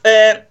was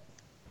a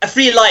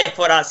free life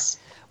for us.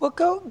 Well,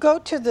 go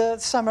to the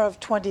summer of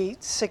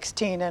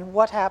 2016, and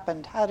what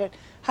happened? How did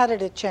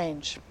it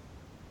change?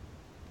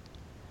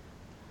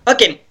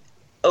 Okay,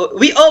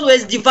 we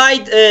always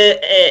divide,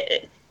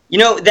 the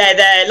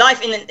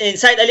life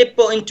inside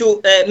Aleppo into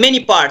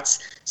many parts.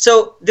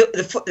 So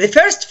the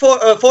first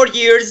 4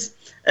 years,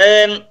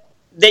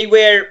 they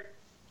were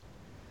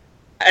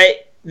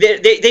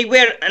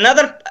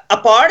another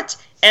part,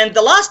 and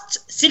the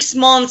last 6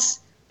 months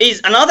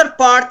is another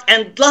part,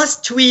 and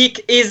last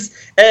week is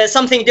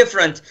something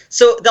different.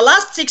 So the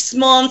last 6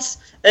 months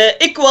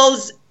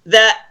equals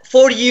the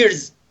 4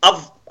 years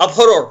of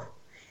horror,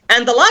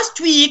 and the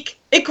last week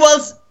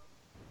equals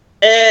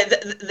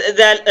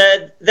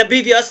the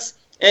previous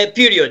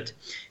period.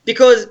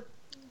 Because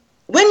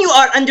when you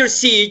are under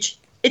siege,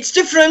 it's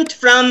different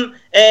from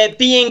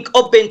being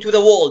open to the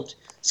world.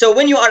 So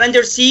when you are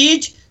under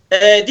siege,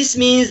 this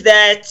means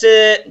that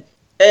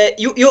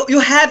you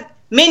have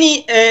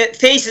many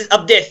phases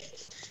of death,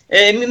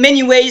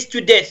 many ways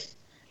to death,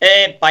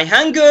 by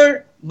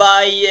hunger,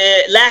 by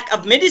lack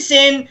of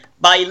medicine,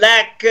 by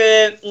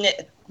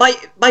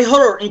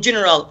horror in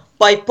general,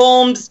 by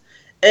bombs.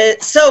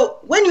 So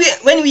when we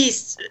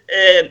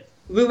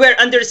were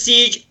under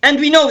siege, and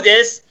we know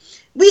this,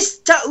 we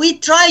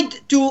tried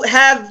to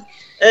have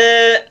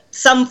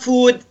some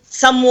food,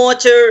 some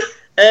water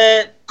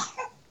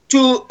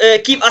to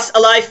keep us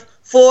alive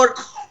for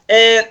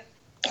a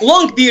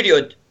long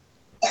period.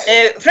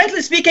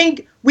 Frankly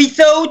speaking, we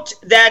thought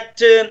that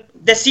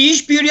the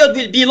siege period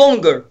will be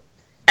longer,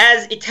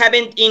 as it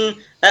happened in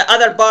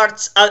other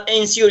parts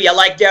in Syria,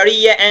 like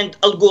Daria and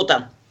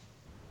Al-Ghouta.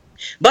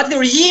 But the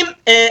regime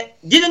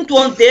didn't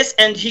want this,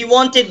 and he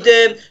wanted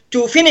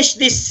to finish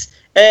this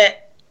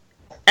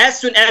as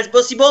soon as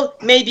possible,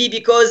 maybe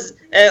because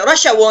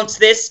Russia wants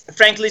this,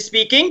 frankly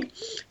speaking.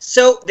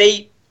 So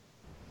they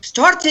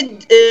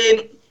started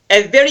a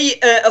very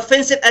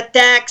offensive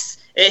attacks,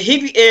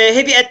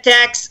 heavy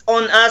attacks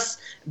on us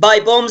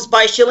by bombs,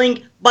 by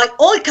shelling, by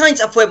all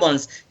kinds of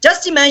weapons.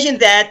 Just imagine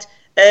that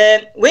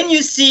when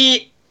you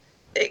see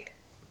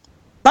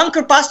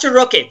bunker buster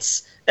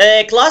rockets,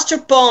 cluster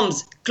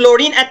bombs,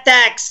 chlorine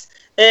attacks,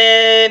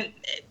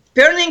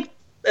 burning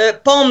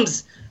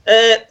bombs,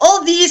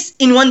 all these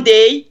in one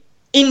day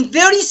in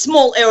very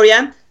small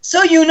area.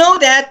 So you know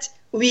that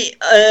we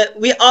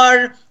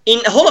are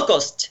in a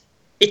Holocaust.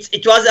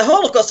 It was a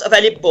Holocaust of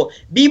Aleppo.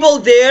 People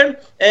there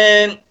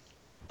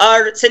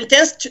are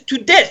sentenced to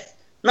death,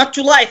 not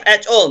to life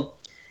at all.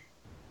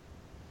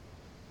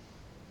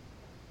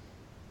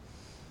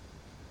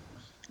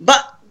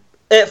 But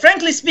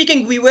frankly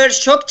speaking, we were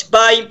shocked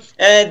by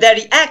the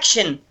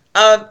reaction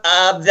of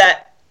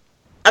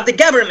the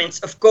governments,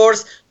 of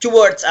course,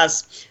 towards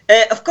us.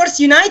 Of course,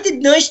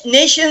 United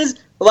Nations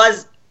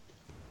was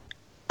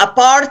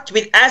apart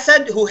with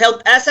Assad, who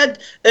helped Assad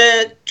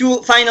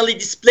to finally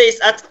displace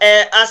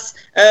us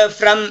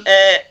from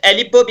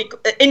Aleppo.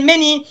 In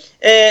many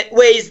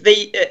ways,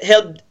 they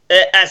helped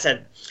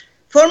Assad.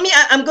 For me,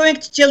 I'm going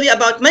to tell you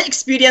about my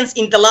experience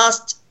in the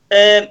last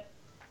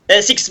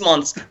 6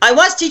 months. I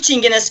was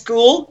teaching in a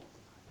school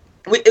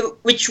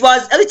which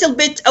was a little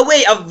bit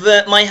away of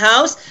my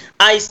house.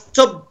 I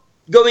stopped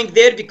going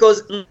there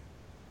because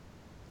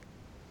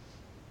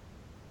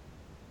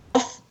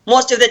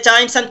most of the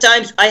time,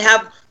 sometimes I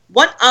have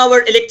 1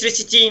 hour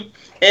electricity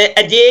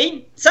a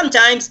day,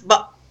 sometimes,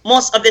 but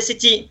most of the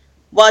city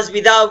was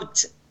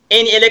without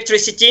any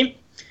electricity.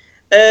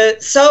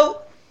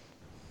 So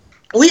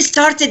we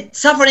started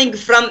suffering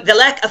from the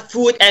lack of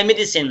food and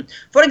medicine.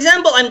 For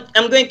example,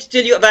 I'm going to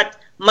tell you about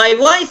my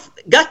wife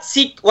got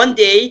sick one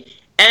day,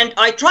 and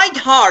I tried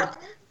hard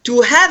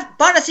to have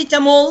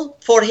paracetamol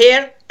for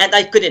her, and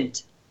I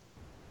couldn't.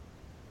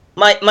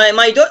 My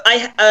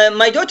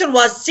daughter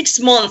was 6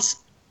 months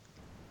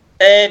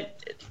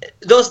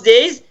those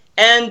days,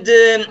 and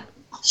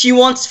she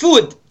wants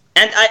food,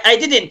 and I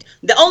didn't.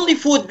 The only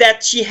food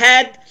that she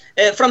had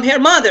from her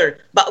mother,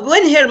 but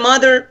when her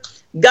mother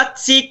got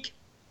sick,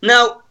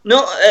 now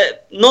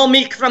no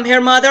milk from her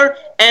mother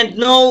and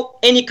no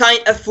any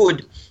kind of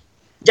food.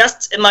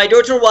 Just my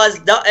daughter was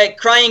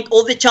crying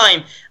all the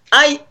time.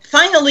 I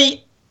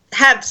finally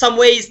have some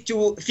ways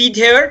to feed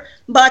her,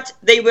 but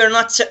they were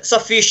not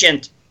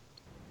sufficient.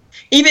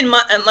 Even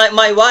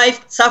my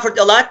wife suffered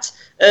a lot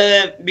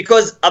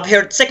because of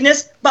her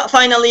sickness, but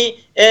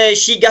finally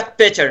she got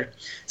better.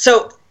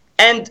 So,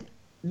 and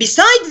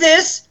beside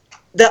this,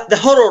 the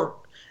horror,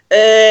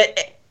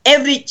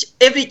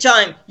 every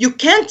time you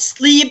can't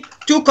sleep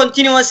 2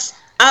 continuous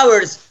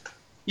hours.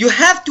 You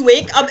have to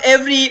wake up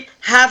every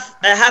half.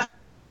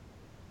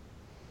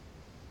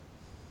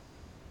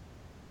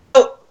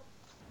 So,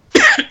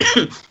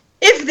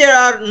 if there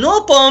are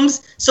no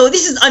bombs, so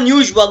this is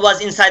unusual.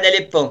 Was inside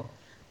Aleppo.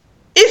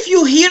 If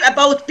you hear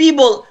about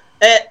people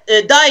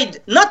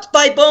died not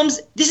by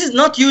bombs, this is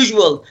not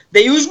usual.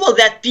 The usual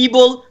that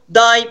people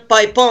die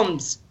by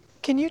bombs.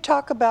 Can you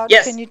talk about?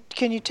 Yes.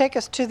 Can you take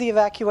us to the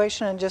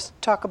evacuation and just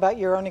talk about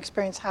your own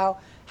experience,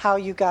 how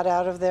you got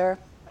out of there,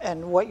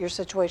 and what your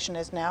situation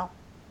is now?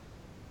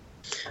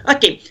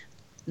 Okay,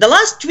 the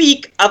last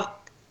week of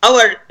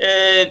our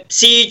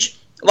siege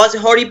was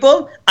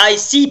horrible. I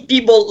see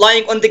people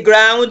lying on the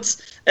ground,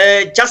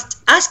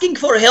 just asking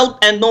for help,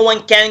 and no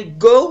one can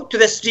go to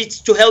the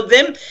streets to help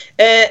them.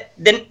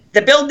 Then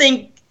the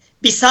building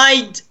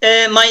beside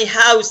my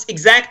house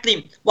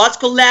exactly was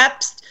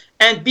collapsed,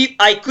 and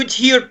I could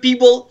hear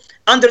people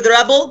under the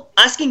rubble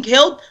asking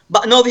help,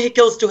 but no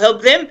vehicles to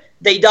help them.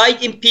 They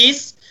died in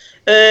peace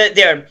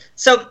there.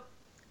 So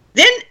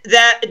then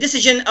the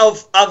decision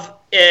of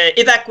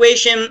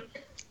evacuation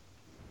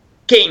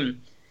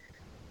came.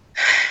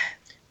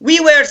 We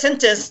were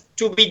sentenced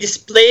to be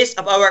displaced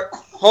of our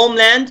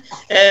homeland.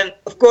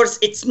 Of course,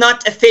 it's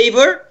not a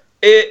favor.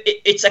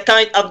 It's a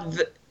kind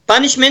of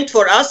punishment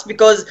for us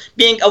because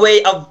being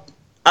away of.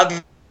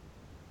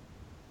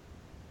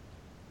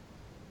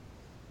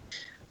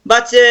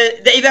 But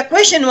the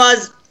evacuation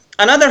was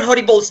another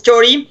horrible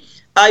story.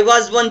 I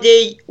was one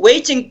day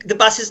waiting the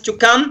buses to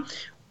come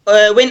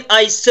when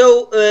I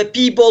saw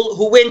people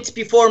who went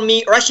before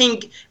me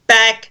rushing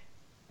back.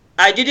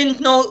 I didn't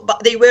know,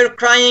 but they were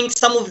crying.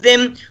 Some of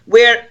them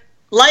were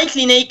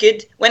likely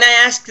naked. When I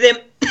asked them,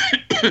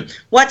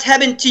 what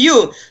happened to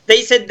you?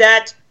 They said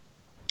that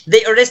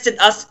they arrested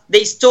us,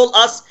 they stole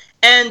us,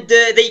 and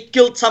they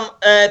killed some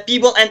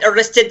people and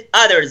arrested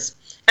others.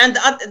 And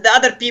the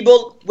other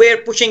people were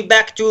pushing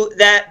back to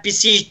the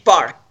besieged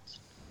part.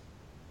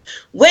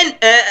 When,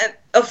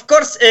 of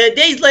course,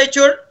 days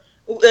later,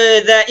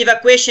 the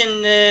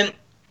evacuation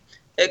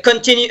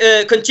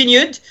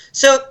continued.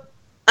 So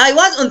I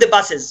was on the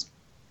buses.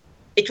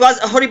 It was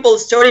a horrible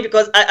story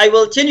because I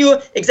will tell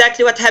you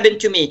exactly what happened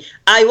to me.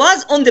 I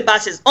was on the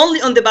buses,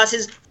 only on the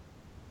buses.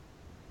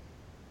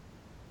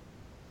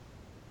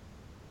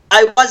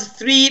 I was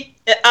 3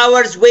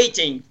 hours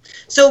waiting.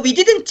 So we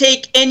didn't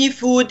take any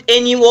food,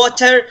 any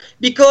water,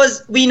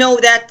 because we know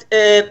that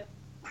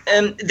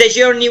the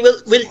journey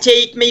will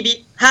take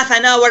maybe half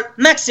an hour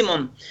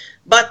maximum.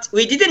 But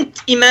we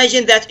didn't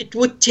imagine that it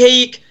would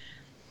take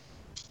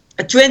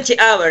 20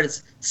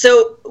 hours.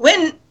 So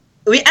when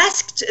we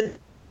asked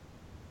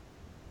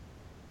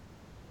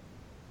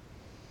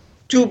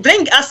to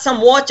bring us some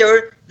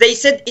water, they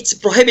said it's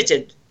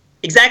prohibited.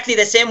 Exactly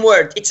the same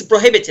word, it's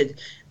prohibited.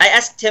 I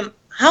asked him,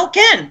 how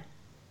can?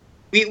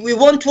 We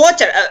want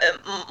water.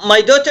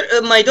 My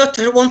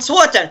daughter wants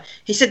water.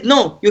 He said,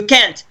 no, you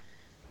can't.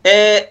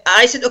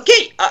 I said,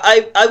 okay,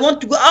 I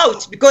want to go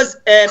out because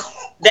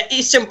the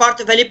eastern part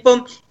of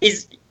Aleppo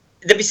is,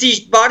 the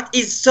besieged part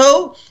is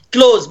so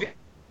close.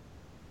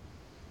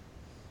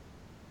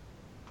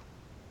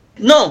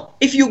 no,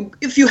 if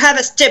you have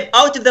a step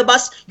out of the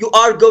bus, you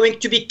are going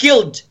to be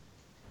killed.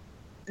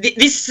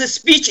 This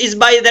speech is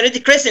by the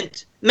Red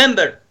Crescent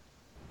member.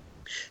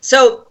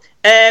 So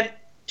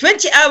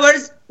 20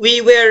 hours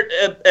we were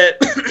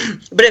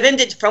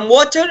prevented from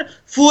water,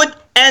 food,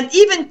 and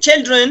even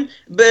children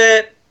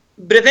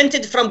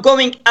prevented from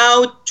going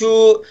out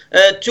to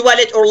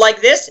toilet or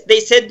like this. They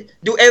said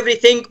do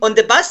everything on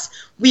the bus.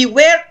 We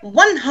were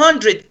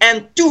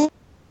 102.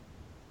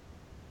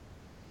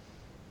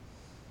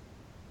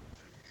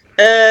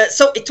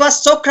 So it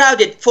was so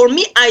crowded. For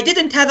me, I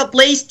didn't have a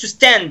place to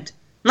stand,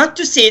 not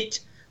to sit,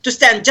 to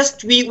stand.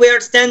 Just we were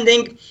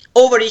standing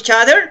over each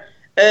other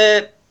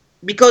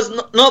because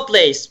no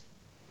place.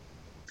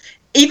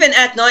 Even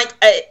at night,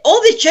 all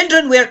the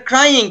children were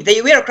crying.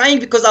 They were crying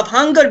because of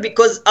hunger,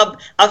 because of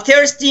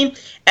thirsty.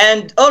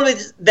 And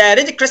always the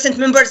Red Crescent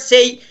members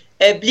say,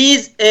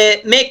 please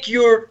make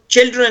your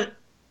children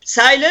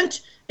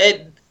silent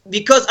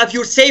because of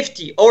your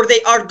safety, or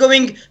they are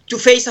going to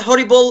face a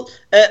horrible,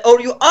 or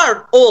you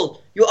are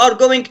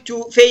going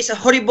to face a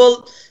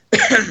horrible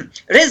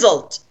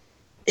result.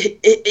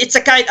 It's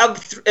a kind of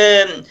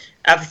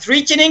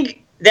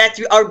threatening that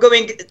you are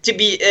going to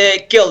be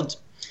killed.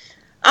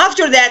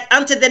 After that,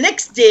 until the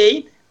next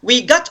day,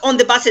 we got on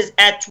the buses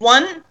at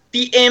 1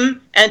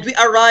 p.m. and we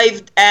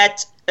arrived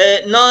at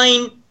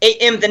 9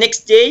 a.m. the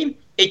next day.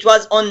 It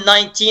was on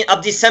 19th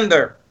of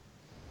December.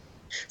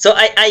 So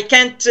I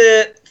can't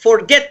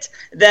forget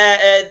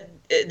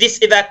this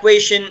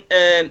evacuation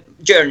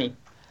journey.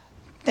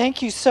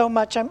 Thank you so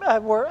much.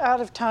 We're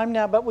out of time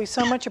now, but we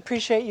so much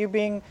appreciate you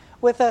being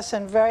with us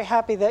and very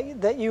happy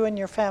that you and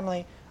your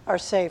family are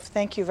safe.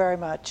 Thank you very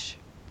much.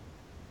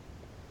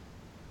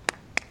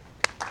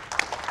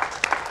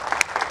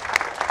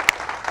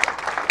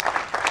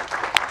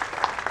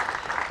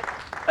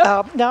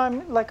 Now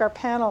I'd like our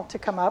panel to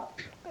come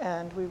up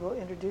and we will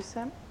introduce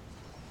them.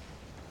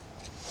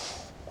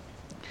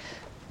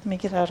 Let me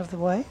get out of the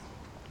way.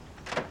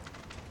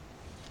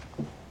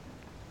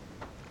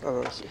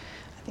 I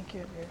think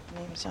you have your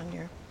names on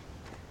your...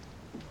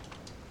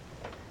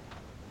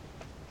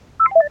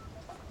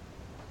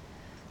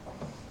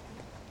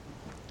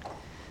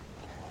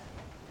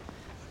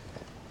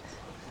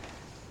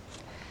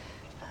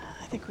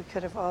 I think we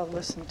could have all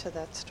listened to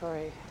that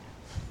story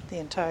the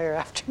entire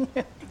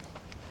afternoon.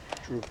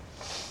 True.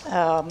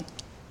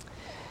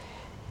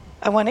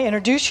 I want to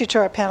introduce you to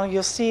our panel.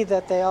 You'll see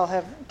that they all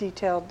have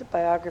detailed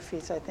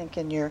biographies, I think,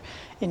 in your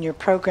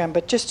program.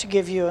 But just to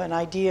give you an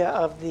idea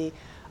of the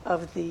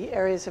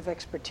areas of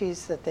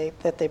expertise that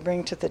they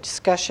bring to the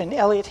discussion,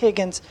 Elliot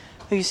Higgins,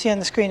 who you see on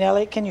the screen.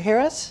 Elliot, can you hear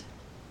us?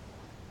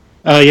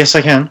 Yes,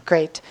 I can.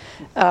 Great.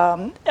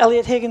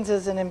 Elliot Higgins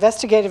is an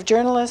investigative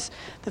journalist,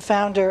 the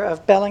founder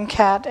of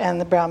Bellingcat and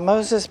the Brown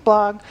Moses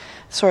blog,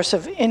 source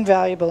of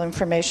invaluable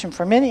information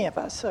for many of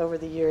us over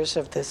the years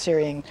of the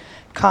Syrian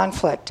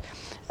conflict.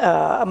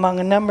 Among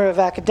a number of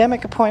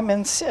academic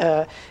appointments,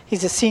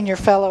 he's a senior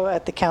fellow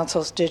at the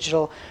Council's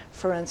Digital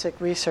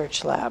Forensic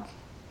Research Lab.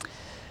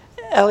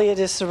 Elliot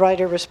is the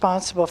writer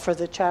responsible for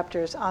the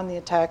chapters on the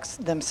attacks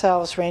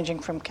themselves, ranging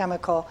from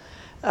chemical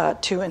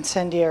to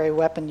incendiary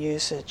weapon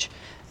usage.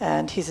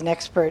 And he's an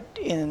expert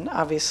in,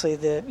 obviously,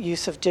 the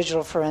use of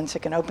digital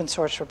forensic and open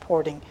source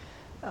reporting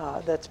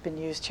that's been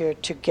used here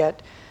to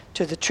get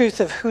to the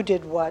truth of who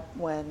did what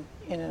when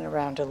in and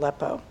around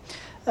Aleppo.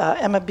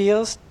 Emma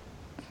Beals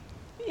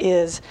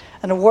is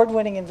an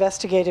award-winning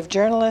investigative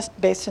journalist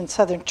based in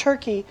southern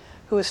Turkey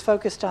who has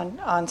focused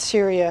on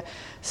Syria,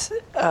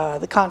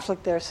 the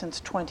conflict there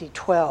since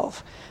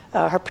 2012.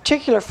 Her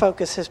particular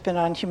focus has been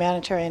on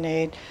humanitarian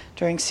aid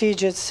during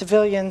sieges,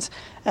 civilians,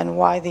 and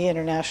why the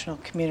international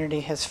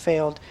community has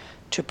failed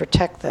to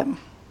protect them.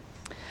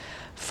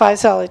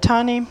 Faisal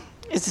Itani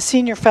is a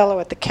senior fellow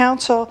at the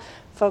Council,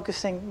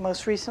 focusing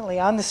most recently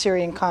on the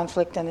Syrian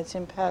conflict and its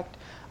impact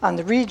on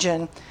the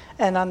region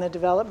and on the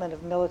development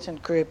of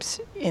militant groups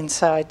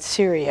inside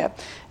Syria.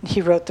 And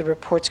he wrote the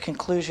report's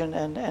conclusion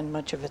and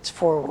much of its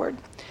foreword.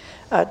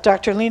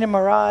 Dr. Lina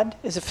Murad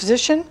is a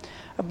physician,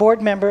 a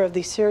board member of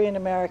the Syrian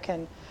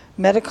American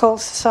Medical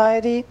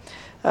Society,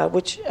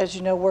 which, as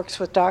you know, works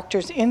with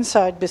doctors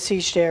inside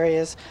besieged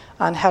areas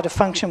on how to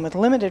function with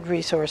limited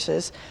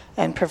resources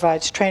and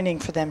provides training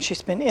for them.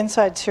 She's been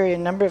inside Syria a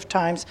number of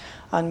times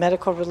on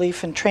medical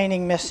relief and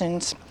training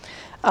missions.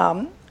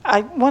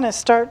 I want to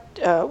start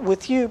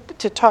with you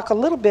to talk a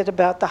little bit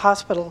about the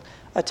hospital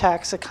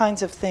attacks, the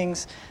kinds of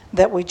things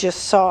that we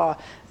just saw,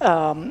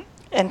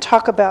 and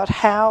talk about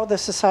how the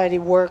society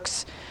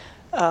works,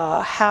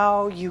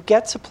 how you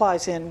get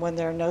supplies in when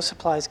there are no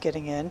supplies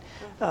getting in,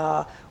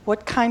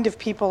 what kind of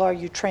people are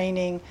you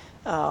training,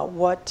 are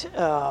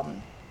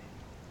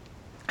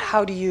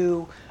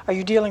you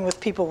dealing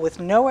with people with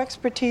no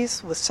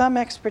expertise, with some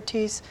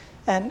expertise,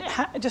 and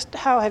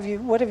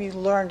what have you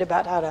learned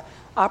about how to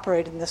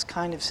operate in this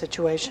kind of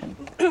situation?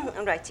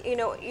 Right. You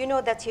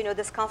know that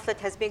this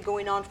conflict has been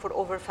going on for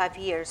over 5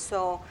 years.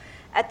 So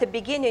at the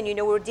beginning,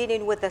 we're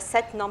dealing with a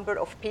set number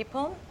of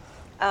people,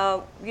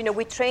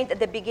 We trained at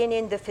the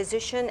beginning the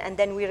physician, and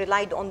then we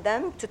relied on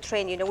them to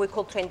train. We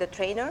call train the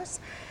trainers.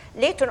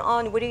 Later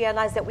on, we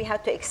realized that we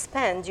had to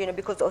expand,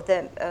 because of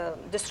the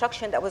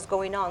destruction that was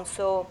going on.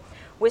 So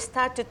we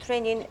started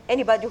training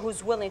anybody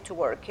who's willing to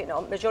work.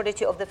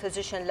 Majority of the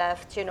physician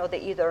left. They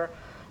either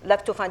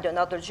left to find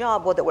another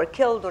job, or they were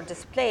killed or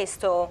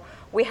displaced. So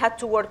we had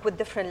to work with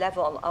different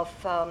level of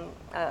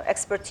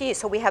expertise.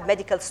 So we have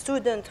medical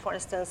students, for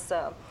instance,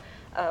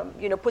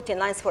 putting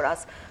lines for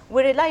us.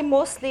 We rely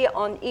mostly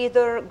on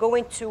either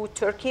going to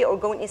Turkey or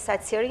going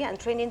inside Syria and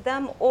training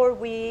them, or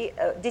we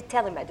did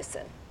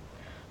telemedicine.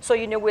 So,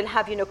 we'll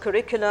have,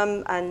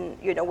 curriculum, and,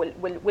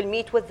 we'll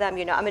meet with them.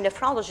 I'm a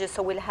nephrologist,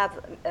 so we'll have,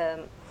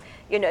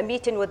 a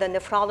meeting with a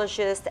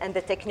nephrologist and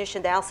the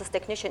technician, dialysis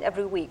technician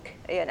every week.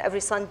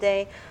 Every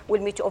Sunday,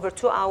 we'll meet over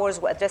 2 hours.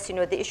 We'll address,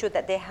 the issue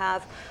that they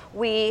have.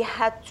 We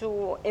had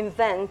to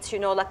invent,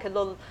 like a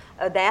little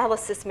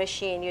dialysis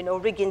machine,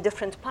 rigging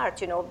different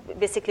parts,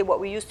 basically what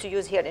we used to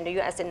use here in the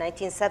US in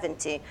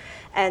 1970.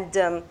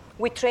 And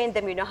we trained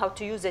them, how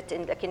to use it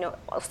in,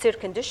 austere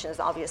conditions,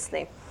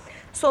 obviously.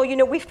 So,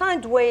 we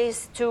found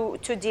ways to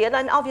deal,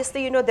 and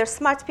obviously, there's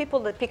smart people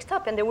that picked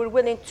up and they were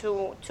willing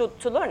to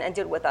learn and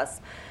deal with us.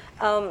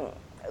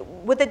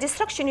 With the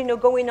destruction,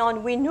 going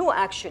on, we knew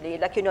actually,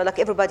 like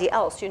everybody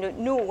else,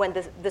 knew when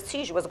the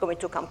siege was going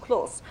to come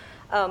close.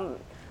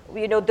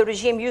 The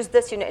regime used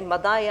this, in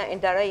Madaya,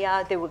 in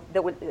Daraya,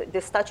 they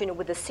start,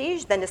 with the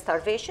siege, then the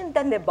starvation,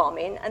 then the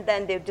bombing, and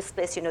then they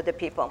displace, the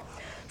people.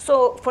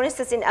 So, for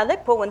instance, in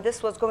Aleppo, when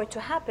this was going to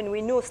happen,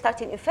 we knew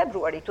starting in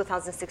February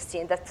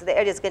 2016 that the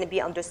area is going to be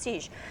under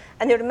siege.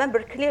 And I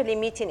remember clearly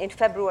meeting in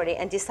February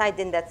and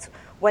deciding that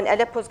when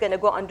Aleppo is going to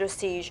go under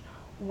siege,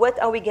 what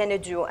are we going to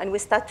do? And we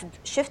started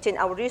shifting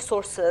our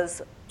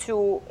resources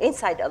to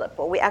inside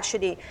Aleppo. We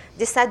actually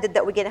decided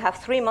that we're going to have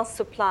 3 months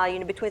supply,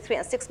 between 3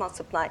 and 6 months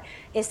supply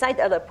inside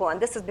Aleppo.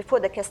 And this is before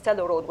the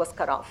Castello Road was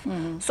cut off.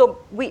 Mm-hmm. So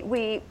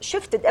we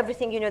shifted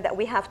everything, that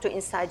we have to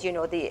inside,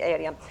 the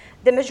area.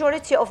 The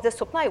majority of the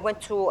supply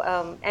went to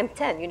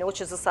M10,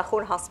 which is the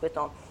Sahur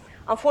hospital.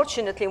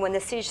 Unfortunately, when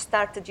the siege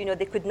started,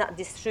 they could not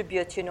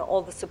distribute,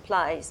 all the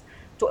supplies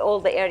to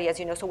all the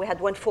areas, so we had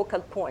one focal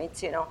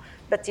point,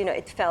 but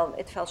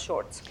it fell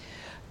short.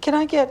 Can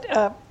I get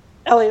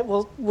Elliot?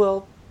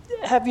 We'll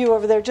have you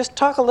over there. Just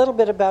talk a little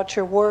bit about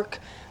your work.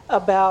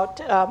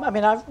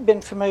 I've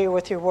been familiar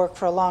with your work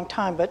for a long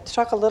time, but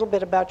talk a little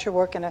bit about your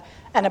work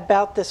and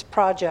about this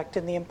project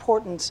and the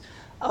importance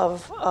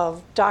of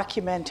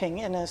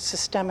documenting in a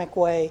systemic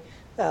way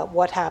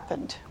what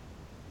happened.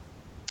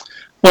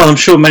 Well, I'm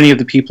sure many of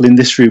the people in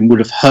this room would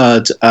have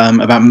heard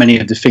about many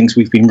of the things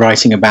we've been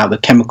writing about, the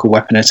chemical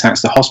weapon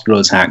attacks, the hospital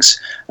attacks.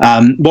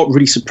 What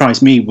really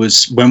surprised me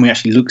was when we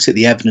actually looked at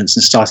the evidence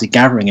and started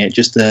gathering it,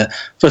 just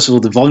first of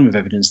all, the volume of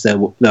evidence there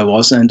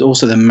was, and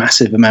also the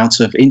massive amount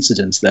of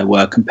incidents there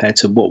were compared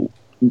to what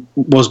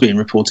was being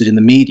reported in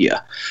the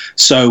media.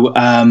 So,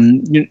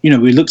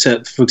 we looked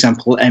at, for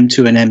example,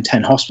 M2 and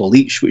M10 hospital,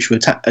 each which were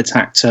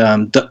attacked,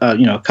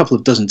 a couple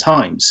of dozen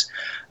times.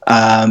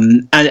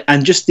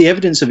 And just the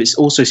evidence of it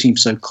also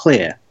seems so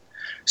clear.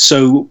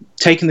 So,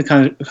 taking the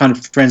kind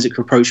of forensic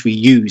approach we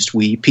used,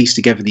 we pieced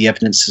together the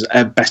evidence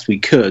as best we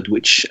could,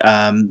 which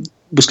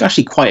was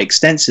actually quite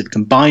extensive,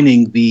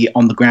 combining the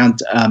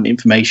on-the-ground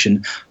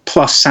information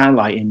plus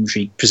satellite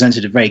imagery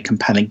presented a very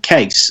compelling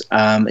case.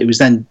 It was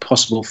then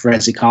possible for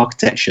forensic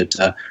architecture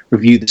to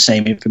review the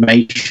same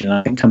information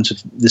and come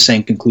to the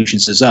same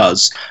conclusions as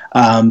us,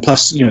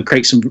 plus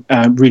create some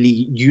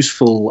really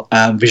useful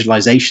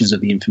visualizations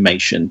of the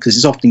information, because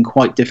it's often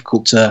quite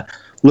difficult to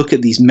look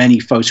at these many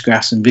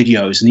photographs and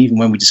videos, and even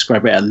when we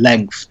describe it at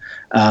length,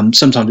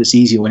 sometimes it's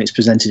easier when it's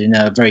presented in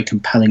a very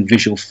compelling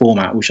visual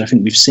format, which I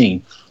think we've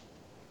seen.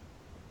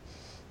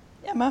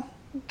 Emma,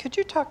 could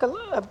you talk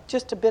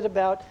just a bit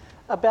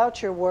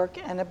about your work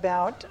and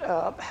about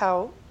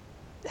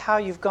how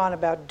you've gone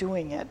about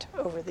doing it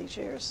over these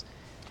years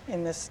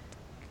in this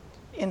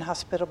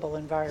inhospitable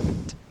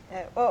environment?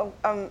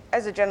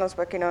 As a journalist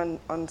working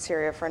on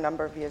Syria for a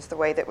number of years, the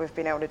way that we've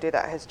been able to do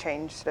that has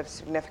changed sort of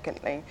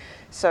significantly.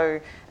 So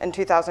in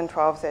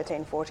 2012,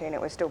 13, 14, it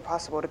was still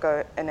possible to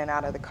go in and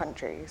out of the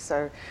country.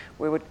 So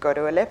we would go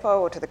to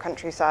Aleppo or to the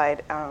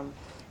countryside,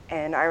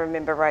 and I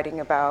remember writing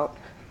about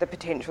the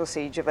potential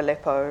siege of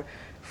Aleppo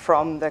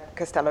from the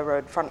Castello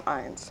Road front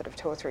lines sort of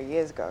 2 or 3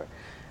 years ago.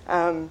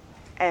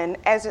 And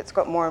as it's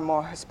got more and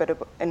more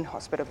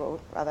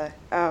inhospitable,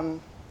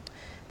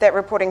 that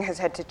reporting has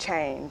had to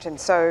change. And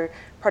so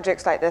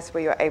projects like this,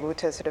 where you're able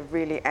to sort of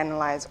really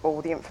analyze all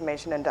the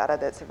information and data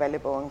that's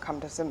available and come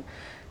to some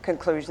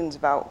conclusions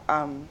about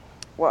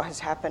what has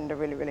happened, are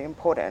really, really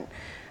important.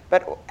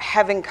 But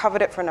having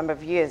covered it for a number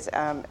of years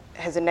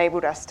has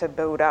enabled us to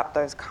build up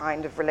those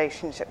kind of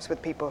relationships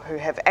with people who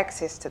have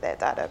access to that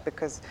data,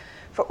 because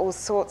for all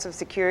sorts of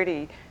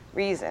security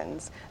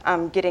reasons,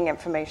 getting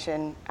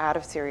information out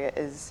of Syria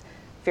is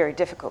very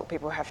difficult.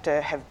 People have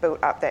to have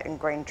built up that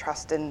ingrained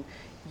trust in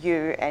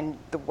you and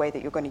the way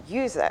that you're going to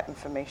use that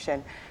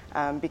information,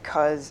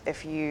 because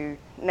if you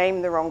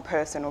name the wrong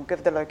person or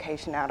give the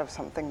location out of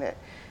something that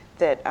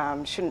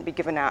that shouldn't be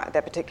given out at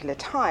that particular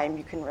time,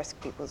 you can risk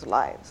people's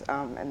lives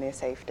and their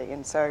safety.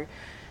 And so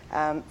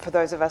for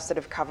those of us that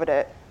have covered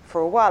it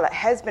for a while, it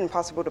has been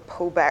possible to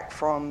pull back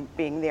from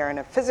being there in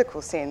a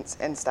physical sense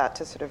and start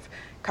to sort of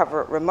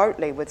cover it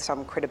remotely with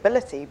some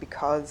credibility,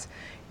 because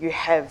you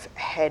have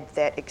had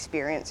that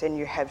experience and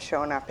you have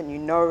shown up and you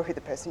know who the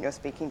person you're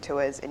speaking to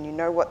is and you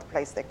know what the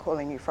place they're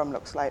calling you from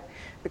looks like,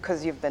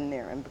 because you've been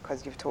there and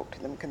because you've talked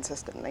to them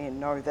consistently and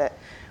know that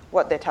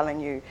what they're telling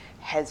you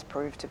has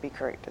proved to be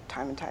correct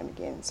time and time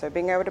again. So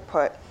being able to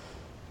put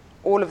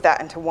all of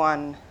that into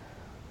one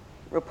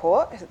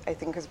report, I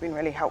think, has been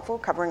really helpful,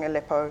 covering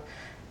Aleppo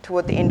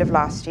toward the end of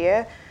last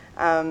year.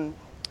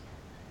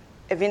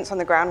 Events on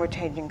the ground were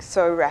changing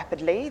so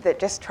rapidly that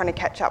just trying to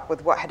catch up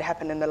with what had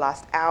happened in the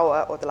last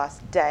hour or the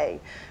last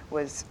day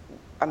was,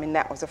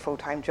 that was a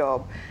full-time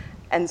job.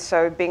 And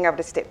so being able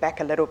to step back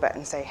a little bit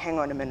and say, hang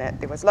on a minute,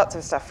 there was lots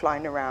of stuff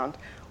flying around.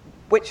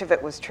 Which of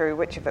it was true,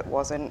 which of it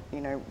wasn't,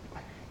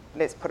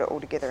 let's put it all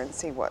together and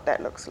see what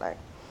that looks like.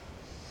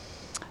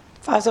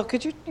 Faisal,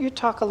 could you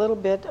talk a little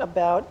bit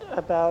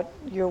about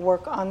your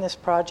work on this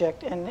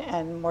project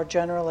and more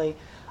generally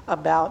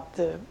about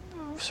the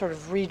sort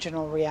of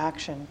regional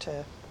reaction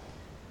to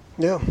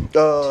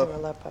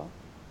Aleppo?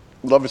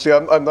 Obviously,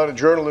 I'm not a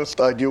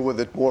journalist. I deal with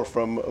it more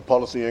from a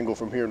policy angle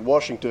from here in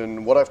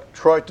Washington. What I've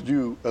tried to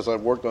do as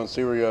I've worked on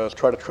Syria is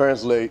try to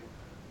translate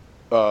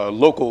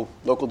local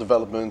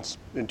developments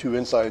into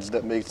insights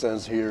that make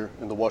sense here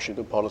in the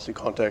Washington policy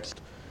context,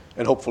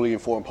 and hopefully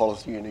inform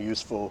policy in a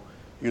useful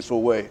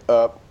way.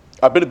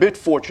 I've been a bit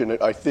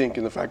fortunate, I think,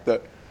 in the fact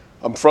that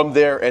I'm from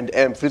there and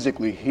am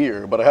physically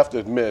here, but I have to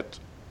admit,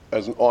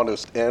 as an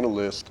honest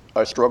analyst,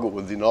 I struggle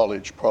with the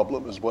knowledge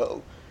problem as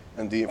well,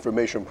 and the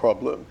information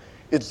problem.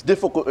 It's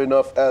difficult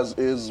enough as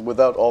is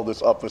without all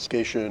this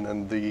obfuscation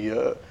and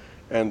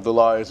the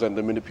lies and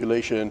the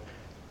manipulation.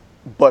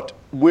 But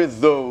with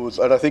those,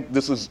 and I think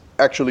this is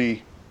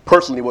actually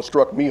personally what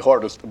struck me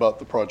hardest about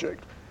the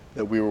project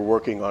that we were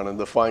working on and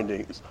the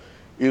findings,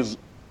 is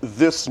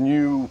this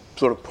new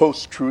sort of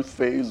post-truth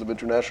phase of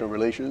international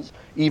relations,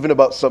 even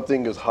about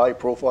something as high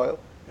profile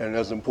and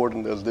as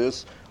important as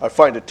this. I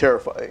find it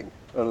terrifying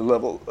on a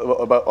level,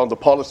 on the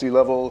policy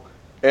level,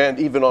 and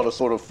even on a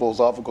sort of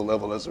philosophical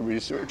level as a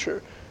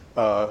researcher.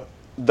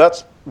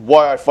 That's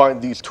why I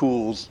find these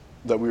tools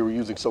that we were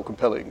using so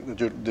compelling,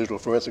 the digital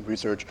forensic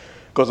research,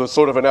 because it's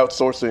sort of an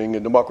outsourcing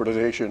and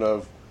democratization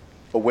of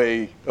a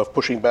way of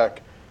pushing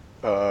back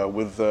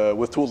with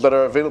tools that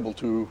are available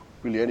to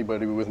really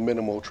anybody with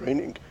minimal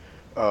training.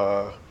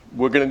 We're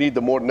going to need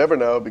them more than ever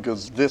now,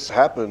 because this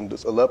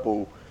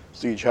Aleppo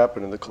siege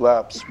happened, and the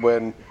collapse,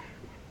 when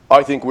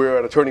I think we're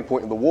at a turning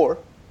point in the war,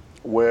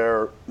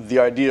 where the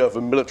idea of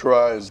a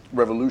militarized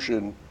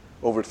revolution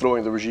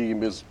overthrowing the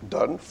regime is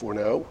done for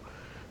now.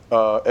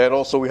 And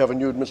also we have a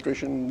new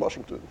administration in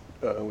Washington,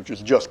 which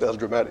is just as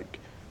dramatic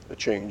a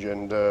change,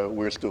 and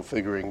we're still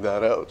figuring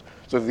that out.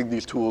 So I think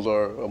these tools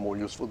are more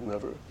useful than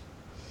ever.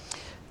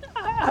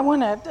 I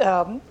want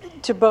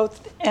to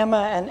both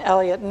Emma and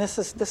Elliot, and this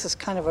is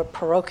kind of a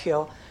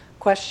parochial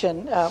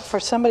question. For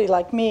somebody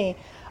like me,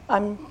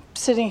 I'm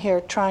sitting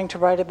here trying to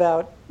write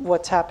about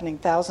what's happening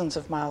thousands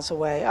of miles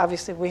away.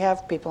 Obviously, we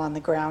have people on the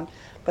ground,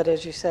 but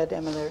as you said,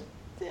 Emma,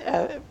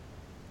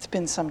 it's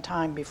been some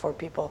time before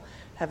people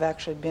have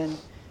actually been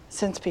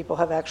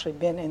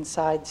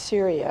inside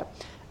Syria.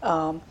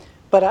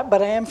 But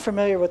I am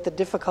familiar with the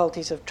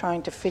difficulties of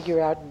trying to figure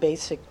out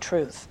basic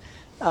truth.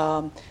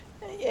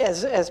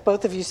 As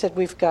both of you said,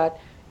 we've got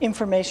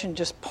information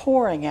just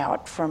pouring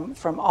out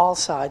from all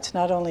sides,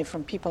 not only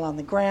from people on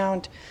the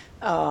ground.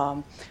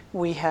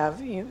 We have,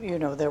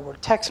 there were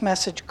text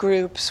message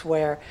groups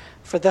where,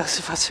 for those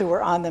of us who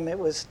were on them, it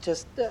was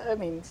just,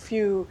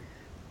 few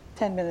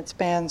 10-minute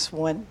spans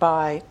went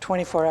by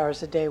 24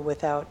 hours a day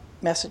without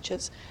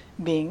messages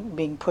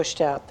being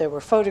pushed out. There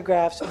were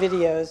photographs,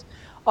 videos,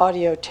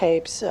 audio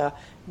tapes,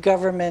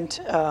 government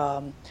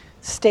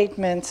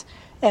statements.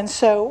 And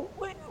so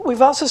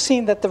we've also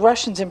seen that the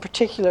Russians in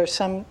particular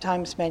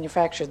sometimes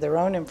manufacture their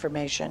own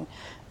information,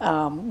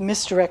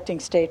 misdirecting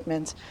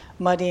statements,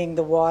 muddying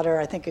the water.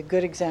 I think a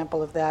good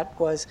example of that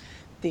was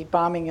the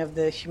bombing of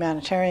the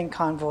humanitarian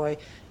convoy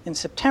in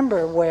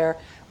September, where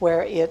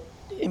it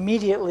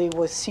immediately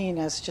was seen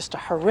as just a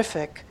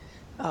horrific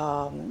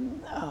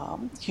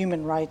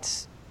human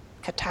rights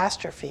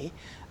catastrophe,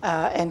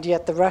 and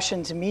yet the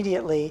Russians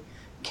immediately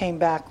came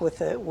back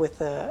with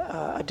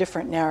a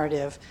different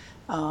narrative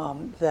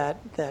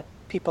that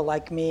people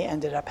like me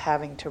ended up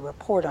having to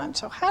report on.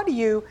 So how do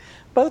you,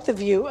 both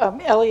of you,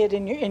 Elliot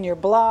in your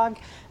blog,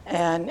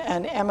 and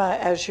Emma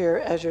as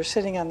you're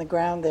sitting on the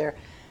ground there,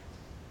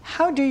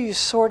 how do you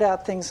sort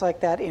out things like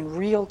that in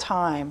real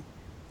time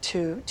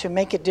to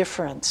make a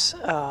difference?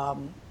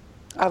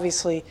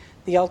 Obviously,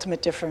 the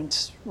ultimate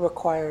difference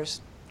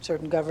requires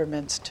certain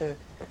governments to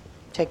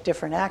take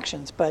different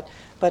actions, but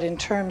in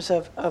terms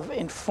of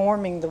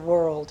informing the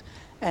world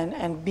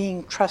and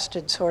being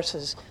trusted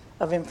sources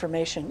of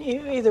information,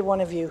 either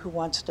one of you who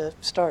wants to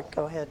start,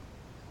 go ahead.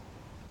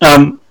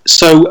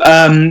 So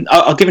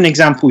I'll give an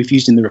example we've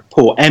used in the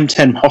report.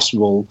 M10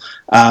 Hospital,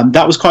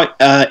 that was quite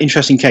an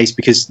interesting case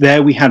because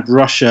there we had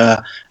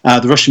Russia,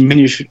 the Russian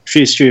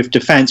Ministry of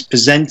Defense,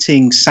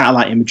 presenting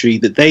satellite imagery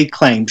that they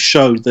claimed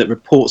showed that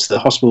reports that the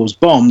hospital was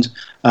bombed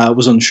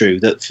was untrue,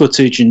 that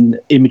footage and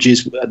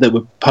images that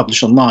were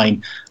published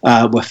online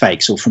were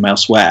fakes or from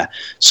elsewhere.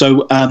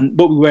 So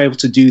what we were able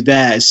to do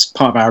there as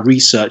part of our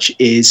research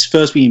is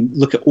first we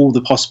look at all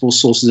the possible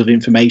sources of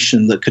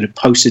information that could have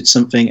posted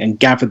something and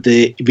gathered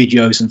the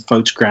videos and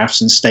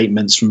photographs and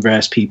statements from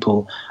various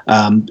people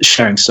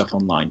sharing stuff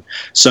online.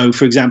 So,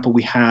 for example,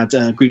 we had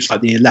groups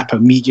like the Aleppo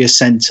Media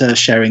Center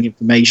sharing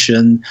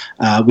information.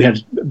 We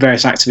had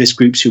various activist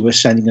groups who were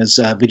sending us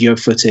video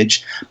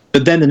footage.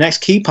 But then the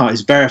next key part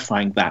is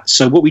verifying that.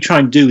 So what we try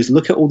and do is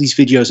look at all these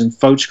videos and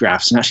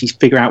photographs and actually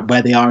figure out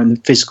where they are in the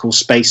physical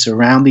space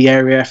around the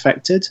area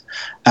affected.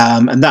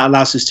 And that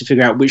allows us to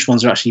figure out which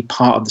ones are actually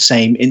part of the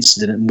same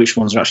incident and which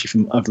ones are actually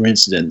from other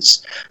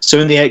incidents. So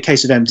in the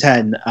case of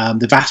M10,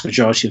 the vast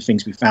majority of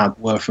things we found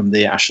were from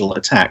the actual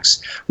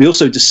attacks. We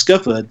also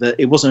discovered that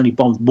it wasn't only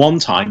bombed one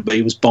time, but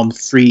it was bombed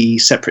 3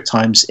 separate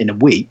times in a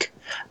week.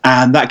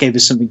 And that gave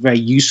us something very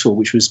useful,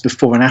 which was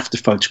before and after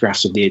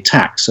photographs of the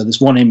attack. So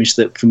there's one image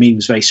that for me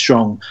was very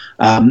strong,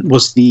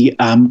 was the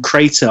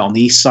crater on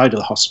the east side of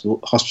the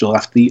hospital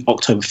after the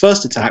October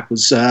 1st attack.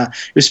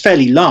 It was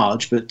fairly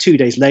large, but 2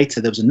 days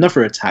later there was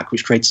another attack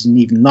which created an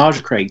even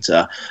larger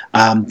crater,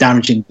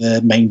 damaging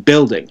the main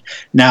building.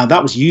 Now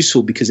that was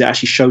useful because it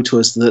actually showed to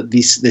us that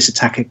this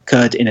attack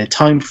occurred in a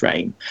time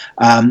frame.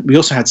 We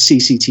also had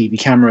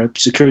CCTV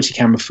security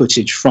camera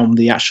footage from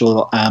the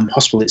actual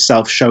hospital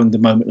itself showing the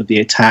moment of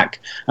the attack,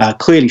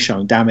 clearly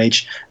showing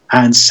damage,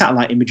 and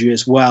satellite imagery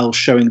as well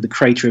showing the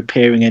crater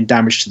appearing and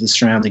damage to the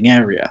surrounding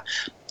area.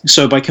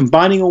 So by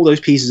combining all those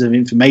pieces of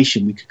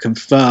information, we could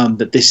confirm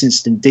that this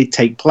incident did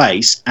take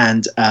place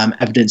and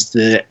evidence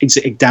the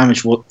exact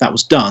damage that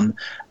was done,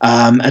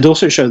 and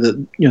also show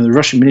that the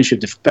Russian Ministry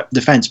of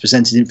Defense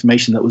presented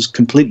information that was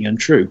completely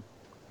untrue.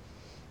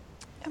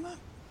 Emma?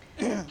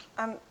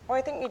 Well,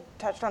 I think you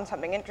touched on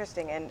something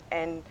interesting,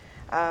 and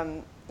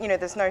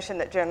this notion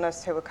that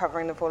journalists who were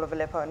covering the fall of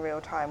Aleppo in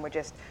real time were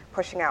just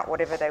pushing out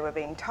whatever they were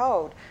being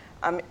told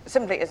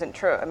simply isn't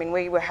true. I mean,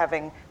 we were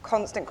having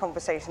constant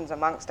conversations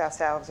amongst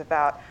ourselves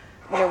about,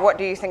 what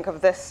do you think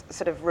of this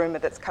sort of rumor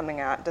that's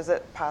coming out? Does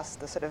it pass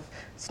the sort of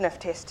sniff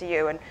test to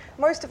you? And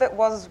most of it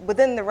was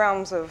within the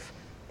realms of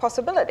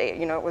possibility.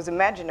 It was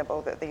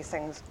imaginable that these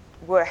things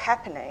were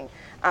happening,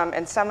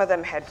 and some of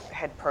them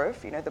had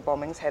proof. The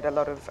bombings had a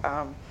lot of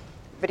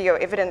video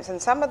evidence,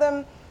 and some of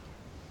them,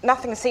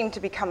 nothing seemed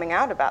to be coming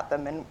out about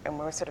them, and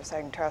we were sort of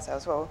saying to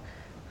ourselves, well,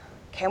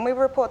 can we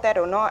report that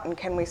or not, and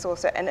can we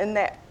source it? And in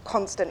that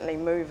constantly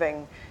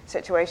moving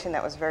situation,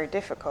 that was very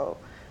difficult.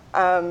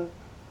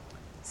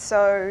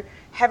 So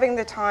having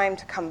the time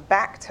to come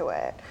back to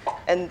it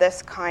in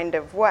this kind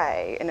of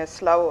way, in a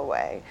slower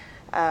way,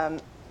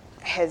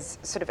 has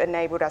sort of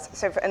enabled us.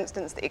 So for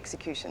instance, the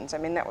executions,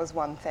 that was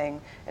one thing.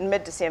 In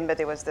mid-December,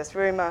 there was this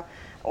rumor,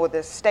 or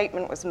this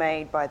statement was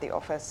made by the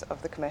Office of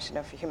the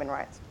Commissioner for Human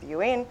Rights of the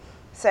UN,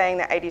 saying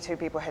that 82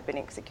 people had been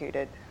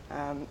executed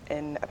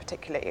in a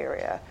particular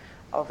area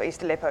of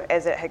East Aleppo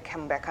as it had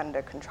come back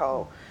under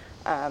control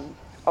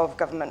of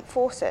government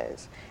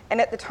forces. And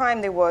at the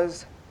time, there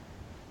was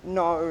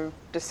no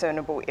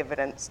discernible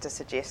evidence to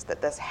suggest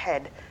that this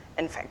had,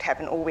 in fact,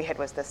 happened. All we had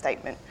was the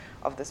statement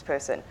of this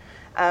person.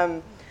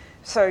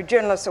 So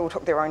journalists all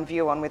took their own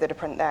view on whether to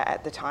print that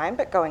at the time,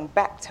 but going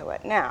back to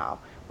it now,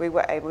 we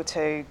were able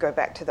to go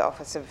back to the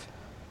Office of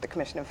the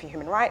Commissioner for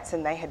Human Rights,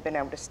 and they had been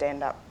able to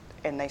stand up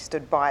and they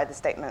stood by the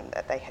statement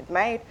that they had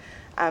made.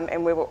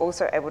 And we were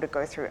also able to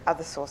go through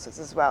other sources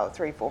as well,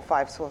 3, 4,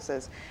 5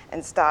 sources,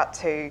 and start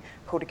to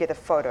pull together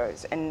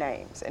photos and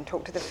names and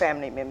talk to the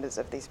family members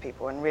of these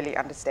people and really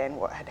understand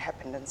what had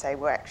happened and say,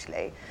 well,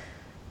 actually,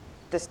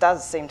 this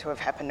does seem to have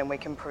happened and we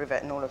can prove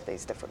it in all of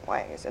these different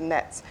ways. And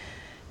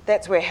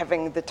that's where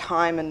having the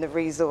time and the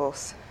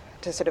resource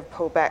to sort of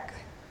pull back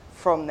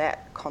from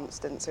that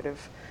constant sort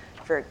of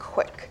very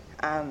quick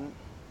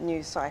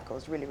news cycle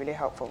is really, really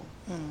helpful.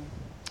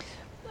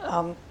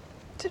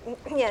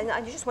 Yeah,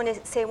 I just want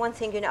to say one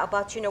thing,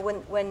 about,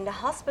 when the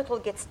hospital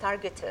gets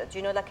targeted,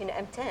 like in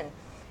M10,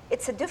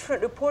 it's a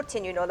different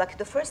reporting, like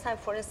the first time,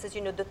 for instance,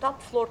 the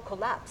top floor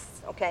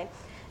collapsed, okay?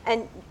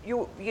 And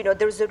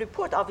there's a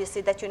report,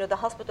 obviously, that, the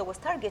hospital was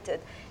targeted,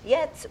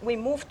 yet we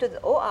moved to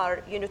the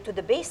OR, to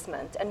the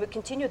basement, and we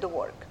continue the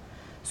work.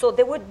 So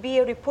there would be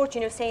a report,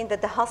 saying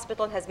that the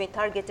hospital has been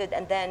targeted,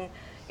 and then,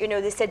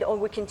 they said, oh,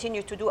 we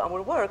continue to do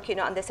our work,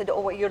 and they said,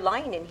 oh, well, you're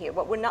lying in here.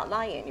 But we're not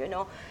lying,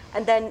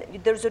 And then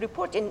there's a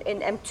report in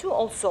M2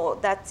 also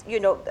that,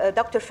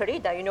 Dr.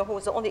 Farida, who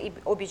was the only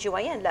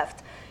OBGYN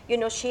left,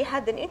 she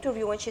had an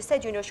interview and she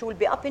said, she will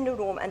be up in the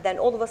room, and then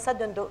all of a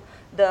sudden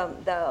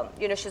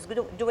she's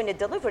doing a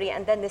delivery,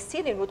 and then the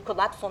ceiling would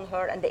collapse on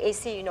her, and the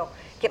AC,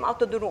 came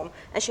out of the room,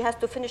 and she has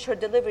to finish her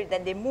delivery.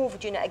 Then they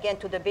moved, again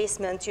to the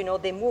basement,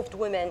 they moved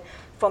women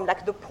from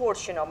like the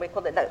porch, we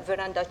call it like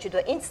veranda, to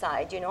the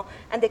inside,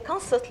 and and they're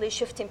constantly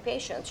shifting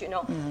patients,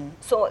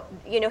 So,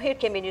 here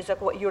came in, it's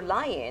like, well, you're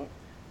lying.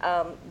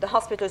 The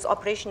hospital is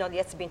operational,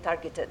 yet it's been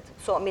targeted.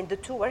 So, I mean, the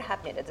two were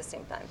happening at the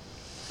same time.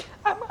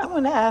 I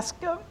want to ask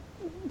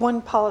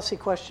one policy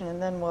question,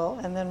 and then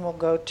we'll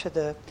go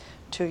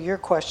to your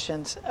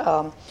questions.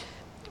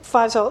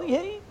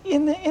 Faisal,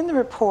 in the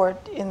report,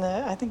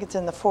 I think it's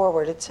in the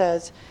foreword, it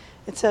says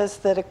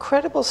that a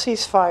credible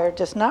ceasefire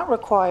does not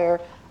require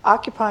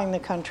occupying the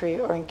country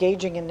or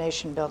engaging in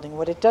nation building.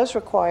 What it does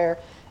require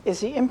is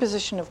the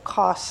imposition of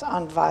costs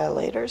on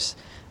violators,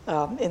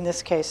 in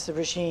this case the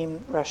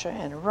regime, Russia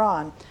and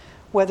Iran,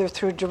 whether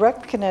through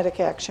direct kinetic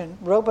action,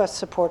 robust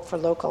support for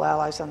local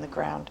allies on the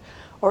ground,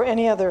 or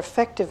any other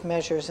effective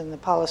measures in the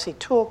policy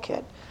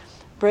toolkit.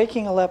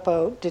 Breaking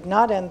Aleppo did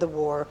not end the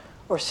war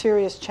or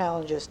serious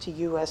challenges to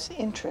U.S.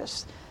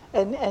 interests.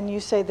 And you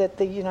say that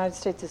the United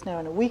States is now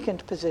in a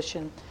weakened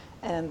position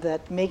and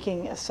that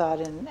making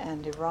Assad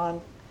and Iran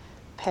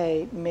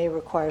pay may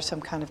require some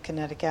kind of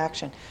kinetic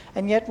action.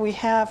 And yet we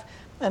have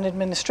an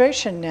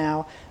administration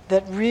now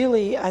that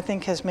really, I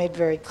think, has made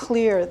very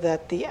clear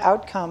that the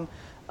outcome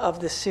of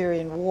the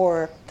Syrian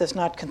war does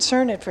not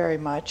concern it very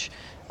much,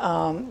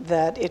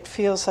 that it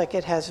feels like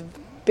it has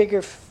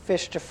bigger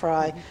fish to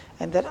fry,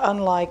 and that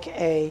unlike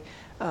the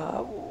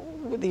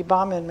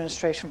Obama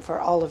administration, for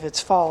all of its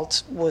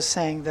faults, was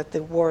saying that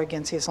the war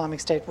against the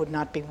Islamic State would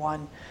not be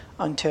won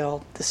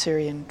until the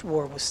Syrian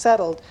war was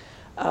settled.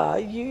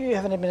 You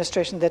have an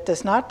administration that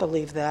does not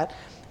believe that,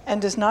 and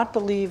does not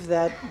believe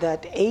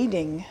that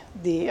aiding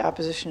the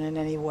opposition in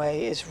any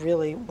way is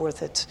really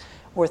worth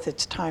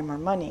its time or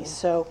money.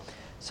 So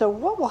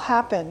what will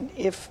happen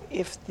if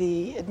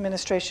the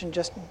administration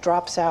just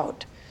drops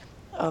out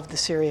of the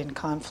Syrian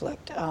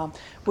conflict?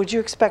 Would you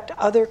expect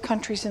other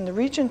countries in the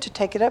region to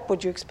take it up?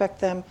 Would you expect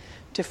them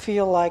to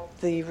feel like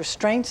the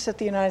restraints that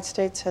the United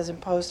States has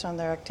imposed on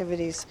their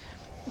activities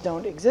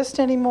don't exist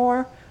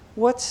anymore?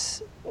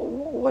 What's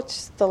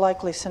the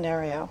likely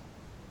scenario?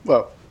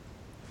 Well,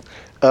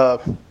 I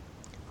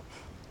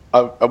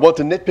want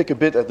to nitpick a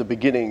bit at the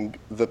beginning.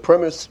 The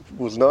premise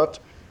was not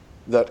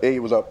that it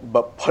was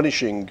about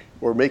punishing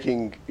or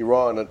making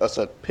Iran and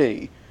Assad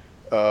pay.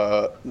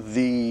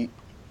 The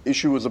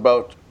issue was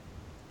about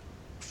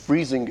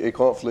freezing a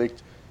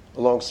conflict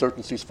along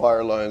certain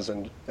ceasefire lines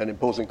and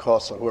imposing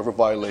costs on whoever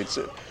violates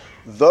it.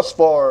 Thus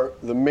far,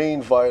 the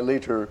main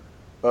violator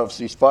of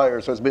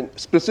ceasefires has been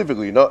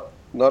specifically, not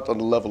on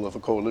the level of a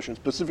coalition,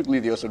 specifically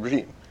the Assad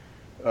regime.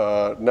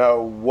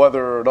 Now,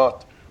 whether or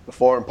not the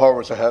foreign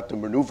powers have had to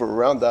maneuver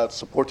around that,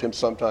 support him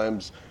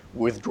sometimes,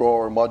 withdraw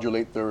or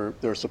modulate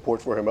their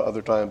support for him at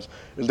other times,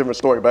 is a different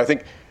story. But I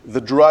think the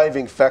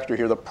driving factor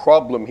here, the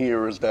problem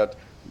here, is that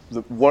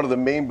one of the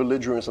main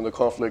belligerents in the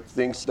conflict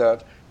thinks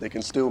that they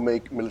can still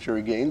make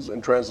military gains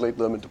and translate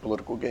them into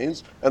political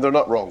gains, and they're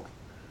not wrong.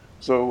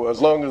 So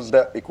as long as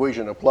that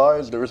equation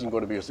applies, there isn't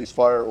going to be a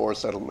ceasefire or a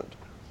settlement.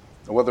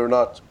 And whether or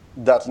not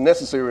that's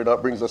necessary or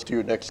not brings us to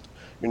your next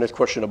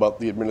question about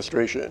the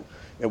administration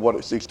and what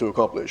it seeks to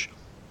accomplish.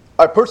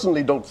 I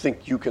personally don't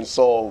think you can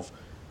solve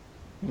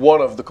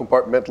one of the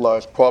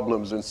compartmentalized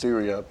problems in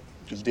Syria,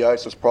 which is the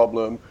ISIS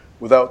problem,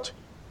 without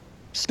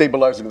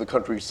stabilizing the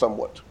country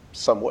somewhat,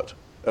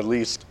 at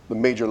least the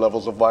major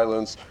levels of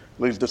violence,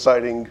 at least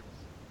deciding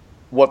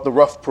what the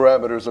rough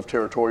parameters of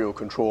territorial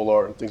control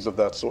are and things of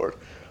that sort.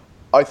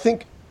 I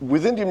think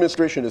within the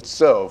administration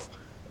itself,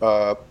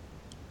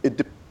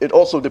 it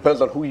also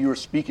depends on who you're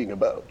speaking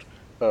about,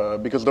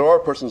 because there are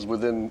persons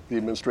within the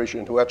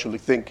administration who actually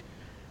think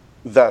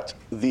that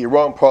the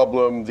Iran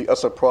problem, the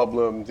Assad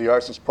problem, the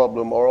ISIS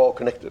problem are all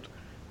connected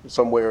in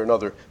some way or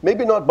another.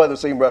 Maybe not by the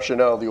same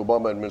rationale the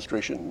Obama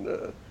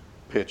administration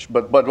pitched,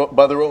 but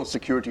by their own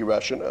security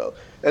rationale.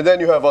 And then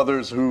you have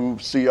others who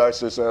see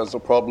ISIS as a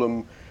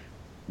problem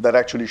that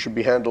actually should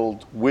be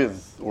handled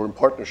with or in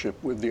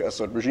partnership with the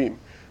Assad regime.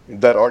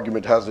 That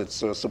argument has its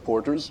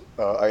supporters.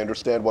 I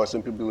understand why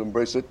some people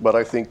embrace it, but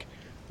I think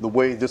the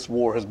way this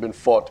war has been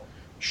fought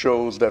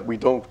shows that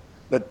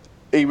that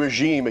a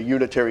regime, a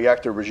unitary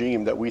actor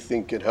regime that we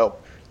think can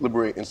help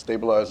liberate and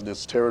stabilize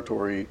this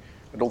territory,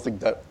 I don't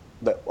think that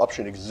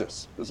option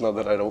exists. It's not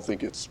that I don't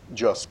think it's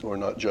just or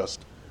not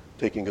just,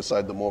 taking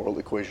aside the moral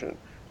equation.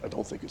 I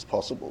don't think it's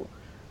possible.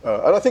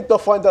 And I think they'll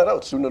find that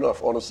out soon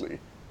enough, honestly.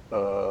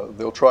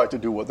 They'll try to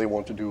do what they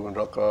want to do in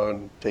Raqqa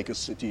and take a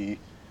city,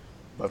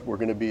 but we're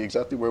going to be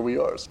exactly where we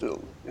are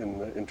still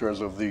in terms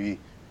of the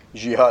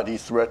jihadi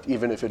threat,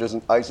 even if it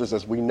isn't ISIS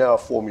as we now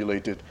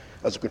formulate it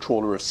as a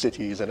controller of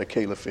cities and a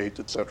caliphate,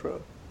 etc.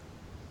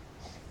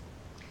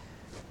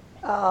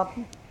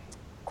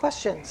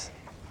 Questions?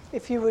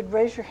 If you would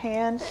raise your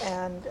hand,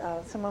 and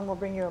someone will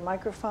bring you a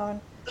microphone,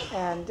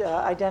 and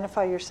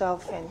identify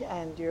yourself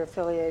and your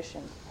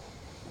affiliation.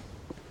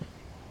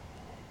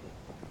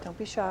 Don't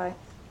be shy.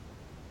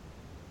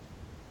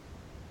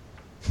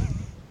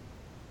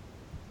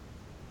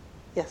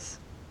 Yes.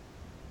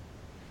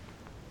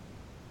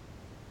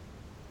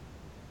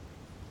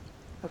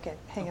 Okay,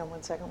 hang on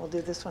 1 second. We'll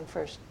do this one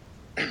first.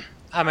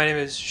 Hi, my name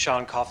is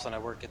Sean Coughlin. I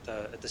work at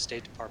the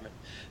State Department.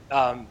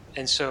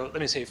 And so let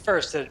me say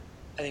first that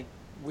I think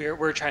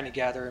we're trying to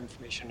gather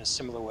information in a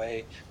similar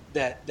way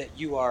that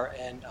you are.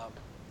 And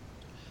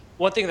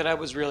one thing that I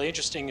was really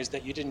interesting is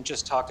that you didn't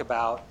just talk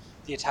about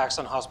the attacks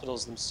on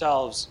hospitals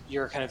themselves.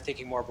 You're kind of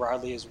thinking more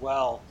broadly as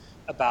well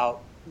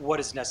about what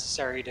is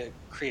necessary to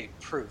create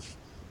proof.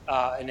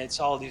 And it's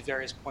all these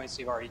various points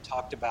you've already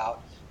talked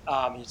about.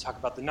 You talk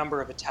about the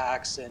number of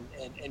attacks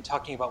and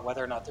talking about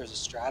whether or not there's a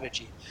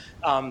strategy.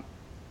 And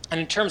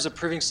in terms of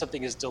proving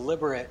something is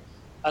deliberate,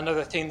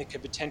 another thing that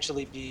could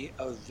potentially be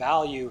of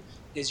value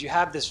is you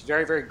have this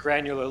very, very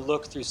granular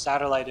look through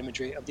satellite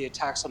imagery of the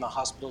attacks on the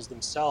hospitals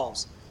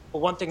themselves. But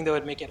one thing that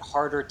would make it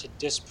harder to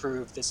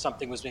disprove that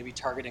something was maybe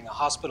targeting a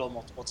hospital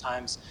multiple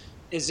times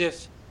is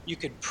if you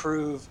could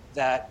prove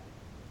that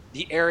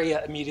the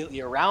area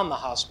immediately around the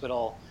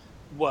hospital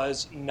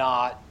was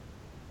not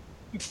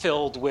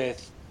filled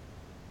with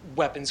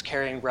weapons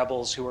carrying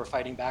rebels who were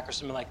fighting back or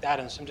something like that.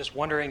 And so I'm just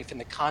wondering if in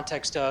the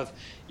context of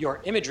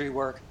your imagery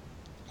work,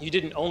 you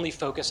didn't only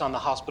focus on the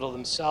hospital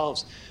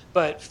themselves,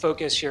 but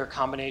focus your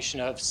combination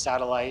of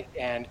satellite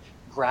and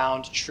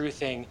ground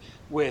truthing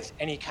with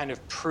any kind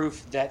of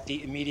proof that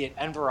the immediate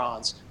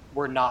environs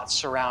were not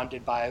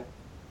surrounded by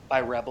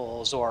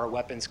rebels or a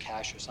weapons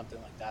cache or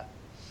something like that.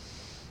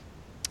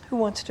 Who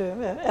wants to?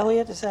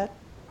 Elliot, is that?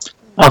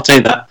 I'll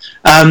take that.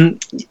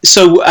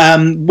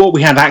 What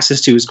we had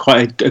access to is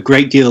quite a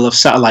great deal of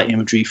satellite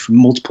imagery from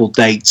multiple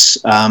dates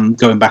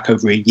going back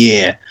over a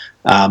year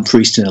for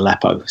eastern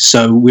Aleppo.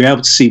 So we were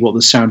able to see what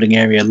the surrounding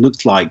area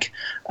looked like.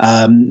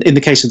 In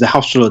the case of the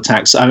hospital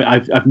attacks,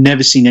 I've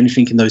never seen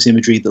anything in those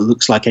imagery that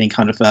looks like any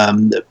kind of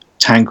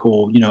tank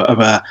or of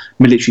a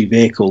military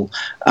vehicle.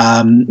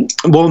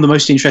 One of the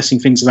most interesting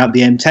things about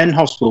the M10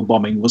 hospital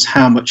bombing was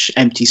how much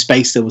empty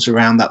space there was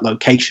around that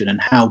location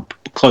and how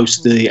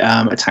close the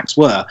attacks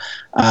were.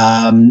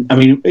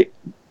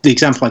 The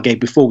example I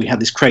gave before, we had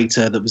this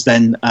crater that was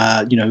then,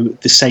 the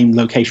same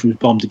location was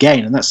bombed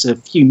again, and that's a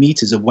few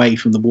meters away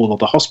from the wall of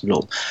the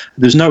hospital.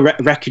 There's no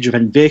wreckage of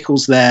any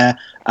vehicles there,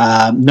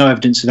 no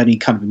evidence of any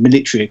kind of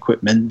military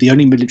equipment. The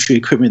only military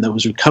equipment that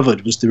was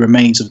recovered was the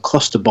remains of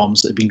cluster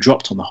bombs that had been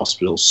dropped on the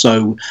hospital.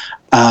 So,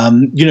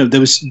 there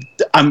was,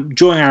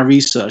 during our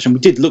research, and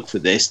we did look for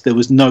this, there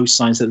was no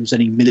signs that there was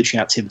any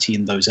military activity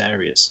in those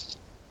areas.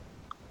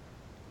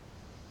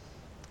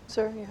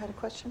 Sir, you had a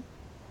question?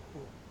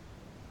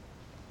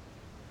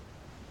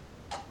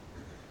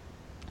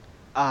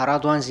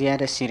 Radwan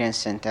Ziada Syrian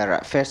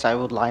Center. First, I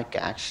would like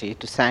actually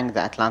to thank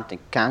the Atlantic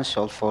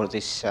Council for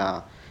this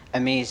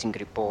amazing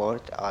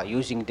report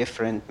using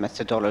different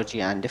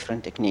methodology and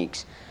different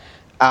techniques.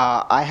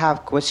 I have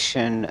a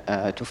question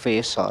to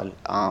Faisal.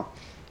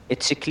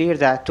 It's clear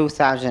that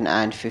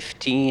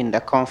 2015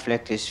 the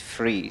conflict is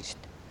freezed.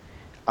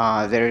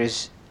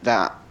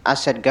 The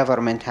Assad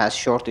government has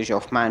shortage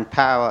of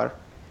manpower,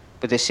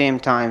 but at the same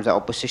time the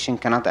opposition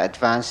cannot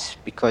advance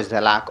because the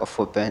lack of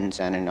weapons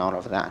and all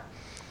of that.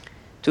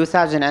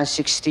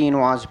 2016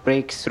 was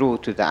breakthrough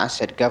to the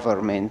Assad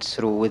government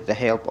with the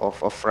help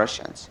of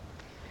Russians.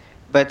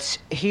 But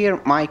here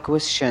my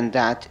question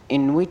that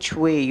in which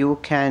way you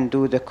can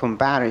do the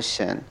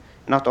comparison,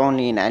 not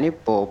only in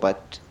Aleppo,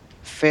 but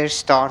first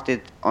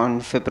started on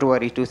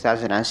February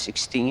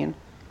 2016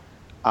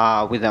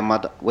 with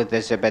the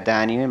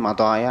Zabadani,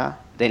 Madaya,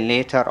 then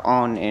later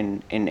on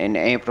in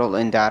April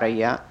in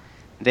Daraya,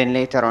 then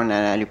later on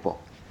in Aleppo.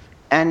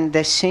 And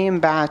the same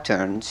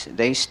patterns,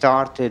 they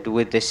started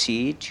with the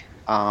siege,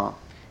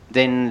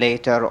 then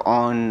later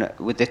on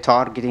with the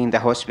targeting the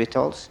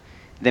hospitals.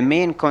 The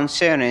main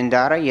concern in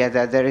Daraya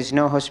that there is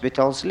no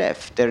hospitals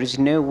left. There is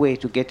no way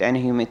to get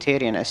any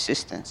humanitarian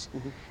assistance.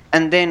 Mm-hmm.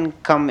 And then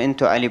come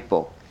into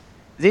Aleppo.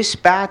 These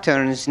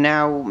patterns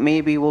now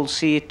maybe we'll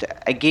see it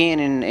again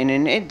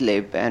in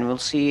Idlib, and we'll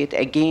see it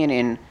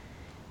again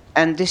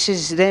and this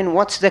is then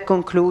what's the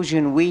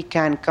conclusion we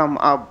can come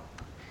up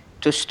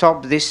to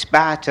stop this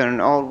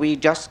pattern, or we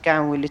just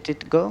can we let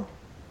it go?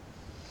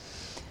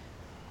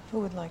 Who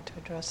would like to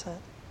address that?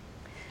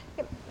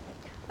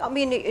 I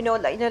mean,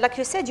 like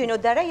you said,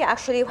 Daraya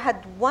actually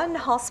had one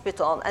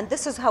hospital, and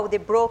this is how they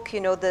broke,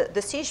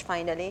 the siege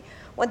finally.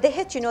 When they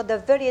hit,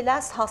 the very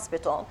last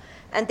hospital,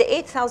 and the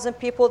 8,000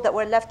 people that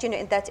were left,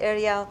 in that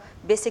area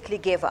basically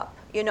gave up,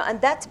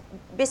 and that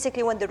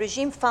basically when the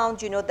regime found,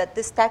 that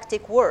this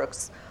tactic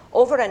works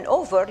over and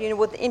over,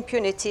 with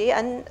impunity,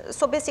 and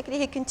so basically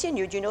he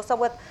continued,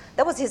 so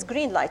that was his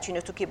green light,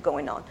 to keep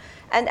going on.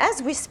 And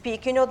as we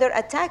speak, they're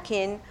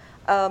attacking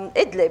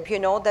Idlib,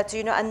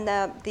 and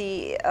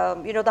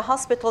the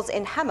hospitals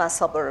in Hama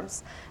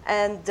suburbs,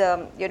 and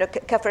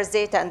Kafr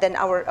Zeta, and then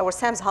our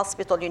Sam's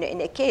hospital, in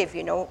a cave,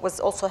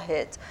 was also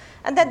hit,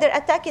 and then they're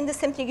attacking the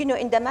same thing,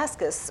 in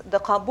Damascus, the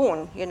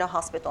Qaboon,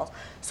 hospitals.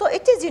 So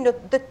it is,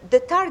 the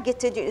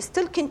targeted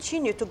still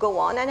continue to go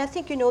on, and I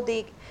think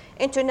the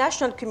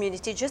international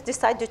community just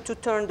decided to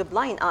turn the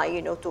blind eye,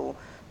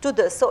 to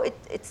this. So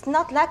it's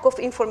not lack of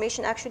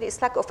information, actually,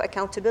 it's lack of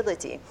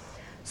accountability.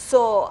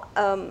 So.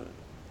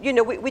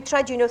 we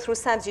tried, through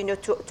SAMS,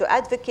 to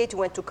advocate.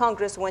 We went to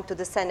Congress, went to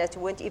the Senate,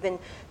 went even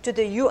to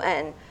the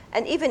UN.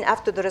 And even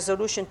after the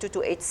resolution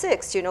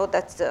 2286,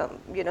 that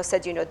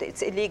said, that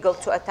it's illegal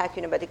to attack,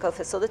 medical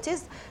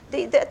facilities,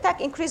 the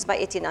attack increased by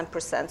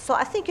 89%. So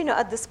I think,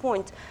 at this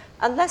point,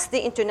 unless the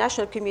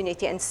international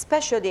community, and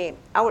especially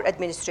our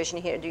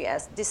administration here in the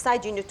US,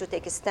 decide, to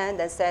take a stand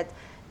and said,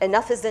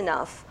 enough is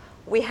enough,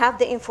 we have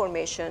the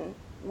information,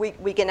 we're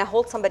going to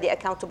hold somebody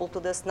accountable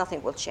to this,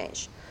 nothing will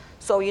change.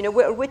 So,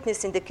 we're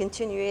witnessing the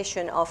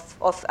continuation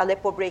of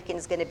Aleppo break-in.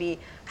 It's going to be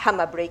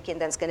Hama break-in,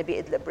 then it's going to be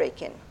Idlib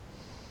break-in.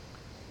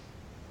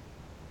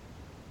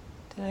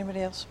 Did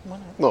anybody else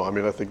want to? No, I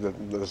mean, I think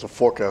that there's a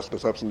forecast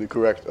that's absolutely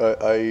correct.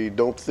 I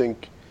don't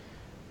think,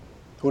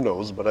 who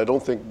knows, but I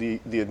don't think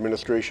the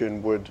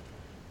administration would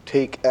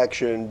take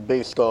action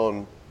based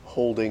on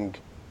holding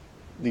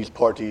these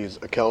parties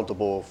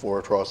accountable for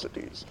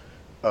atrocities.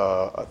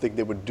 I think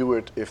they would do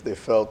it if they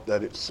felt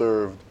that it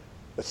served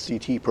a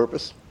CT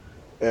purpose,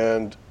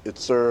 and it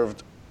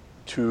served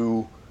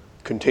to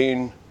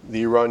contain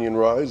the Iranian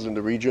rise in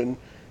the region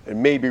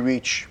and maybe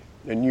reach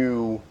a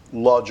new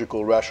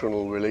logical,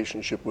 rational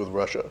relationship with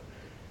Russia.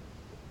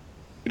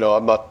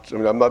 I'm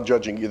not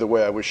judging either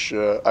way. I wish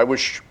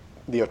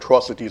the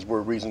atrocities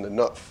were reason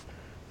enough.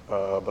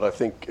 But I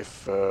think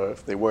if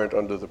they weren't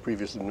under the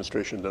previous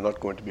administration, they're not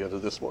going to be under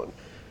this one.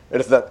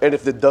 And if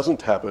that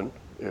doesn't happen,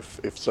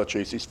 if such a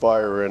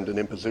ceasefire and an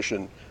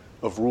imposition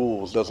of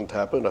rules doesn't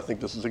happen, I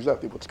think this is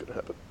exactly what's going to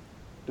happen,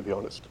 to be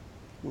honest.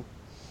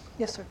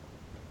 Yes, sir.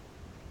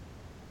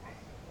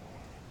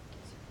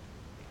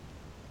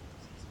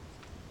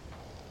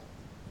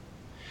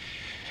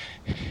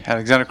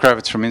 Alexander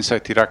Kravitz from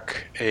Insight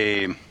Iraq.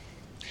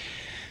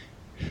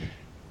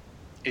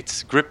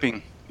 It's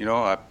gripping,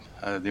 the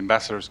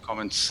ambassador's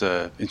comments,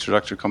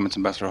 introductory comments,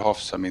 Ambassador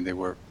Hoff's. I mean, they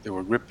were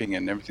gripping,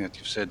 and everything that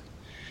you've said.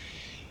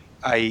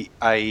 I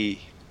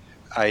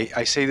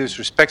say this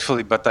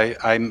respectfully, but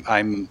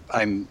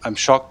I'm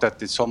shocked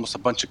that it's almost a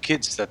bunch of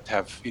kids that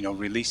have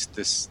released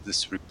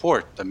this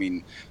report. I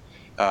mean,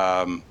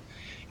 and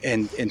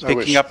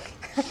picking up.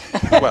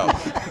 Well,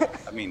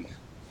 I mean,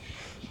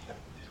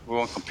 we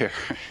won't compare.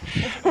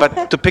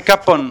 But to pick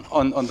up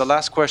on the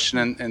last question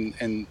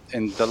and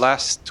the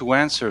last two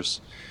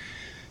answers.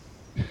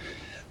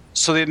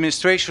 So the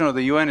administration or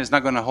the UN is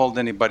not going to hold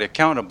anybody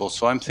accountable.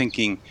 So I'm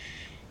thinking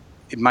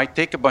it might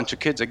take a bunch of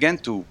kids again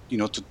to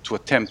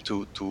attempt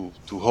to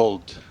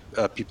hold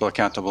people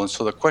accountable. And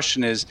so the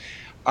question is,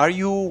 are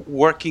you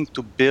working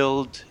to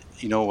build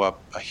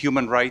a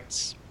human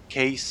rights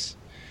case?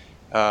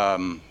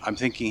 I'm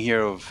thinking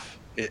here of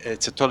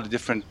it's a totally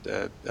different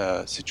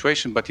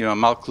situation, but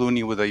Amal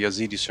Clooney with a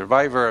Yazidi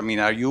survivor. I mean,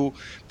 are you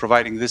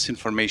providing this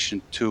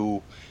information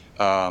to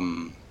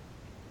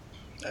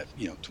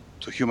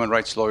to human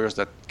rights lawyers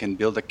that can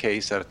build a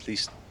case that at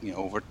least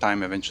over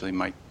time eventually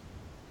might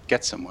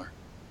get somewhere?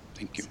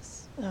 Thank you.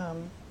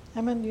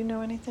 Emma, do you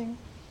know anything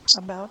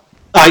about?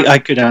 I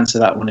could answer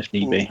that one if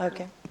need be.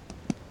 Okay.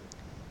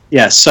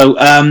 Yeah, so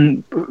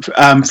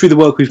through the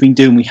work we've been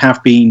doing, we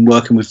have been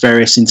working with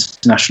various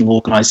international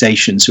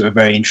organisations who are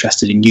very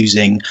interested in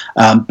using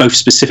both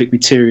specific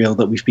material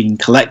that we've been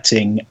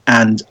collecting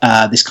and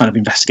this kind of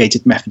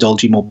investigative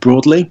methodology more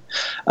broadly.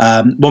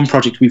 One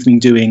project we've been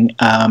doing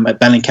at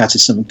Bellingcat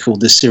is something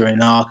called the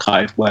Syrian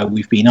Archive, where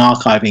we've been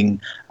archiving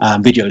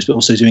videos, but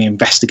also doing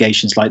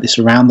investigations like this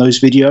around those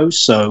videos.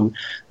 So,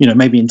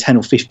 maybe in 10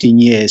 or 15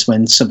 years,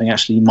 when something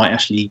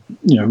might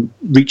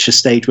reach a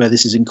stage where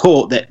this is in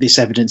court, that this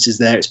evidence is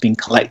there, it's been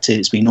collected,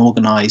 it's been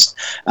organised,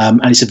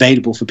 and it's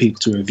available for people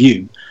to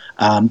review.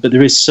 But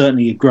there is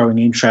certainly a growing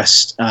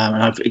interest,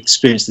 and I've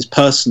experienced this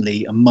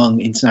personally,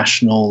 among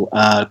international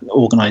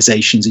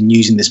organisations in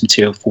using this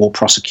material for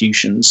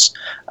prosecutions.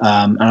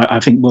 And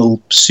I think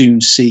we'll soon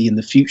see in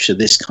the future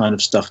this kind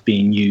of stuff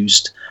being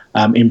used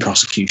in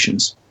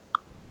prosecutions.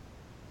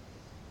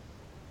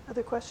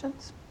 Other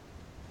questions?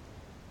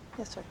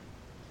 Yes, sir.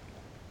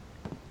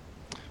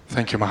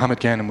 Thank you. Mohammed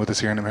Ghanem with the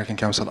Syrian American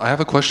Council. I have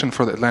a question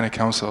for the Atlantic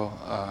Council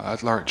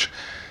at large.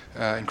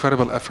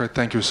 Incredible effort.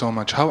 Thank you so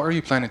much. How are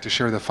you planning to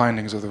share the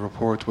findings of the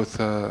report with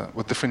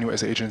different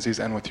U.S. agencies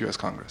and with U.S.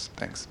 Congress?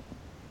 Thanks.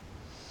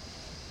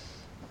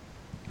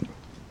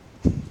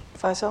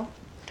 Faisal?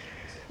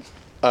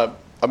 I'm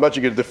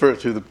actually going to defer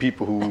to the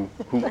people who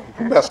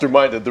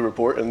masterminded the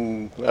report,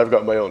 and I've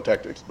got my own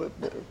tactics. But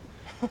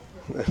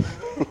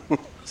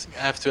I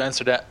have to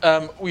answer that.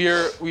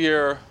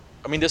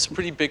 There's a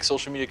pretty big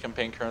social media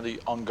campaign currently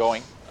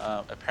ongoing.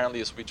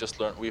 Apparently, as we just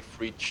learned, we've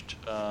reached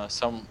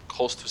some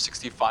close to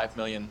 65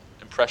 million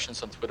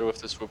impressions on Twitter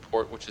with this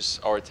report, which is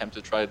our attempt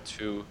to try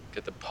to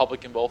get the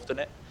public involved in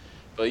it.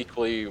 But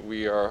equally,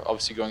 we are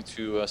obviously going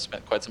to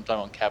spend quite some time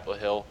on Capitol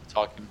Hill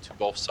talking to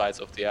both sides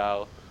of the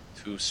aisle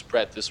to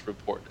spread this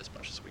report as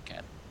much as we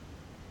can.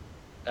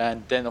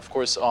 And then, of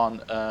course,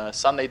 on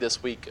Sunday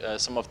this week,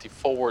 some of the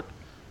forward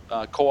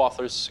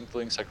co-authors,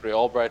 including Secretary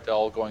Albright, are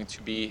all going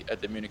to be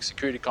at the Munich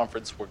Security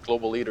Conference, where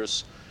global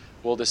leaders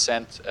will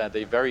dissent at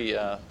a very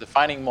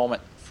defining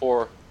moment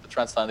for the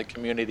transatlantic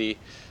community,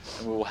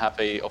 and we will have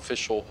a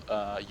official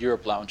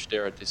Europe lounge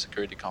there at the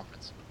security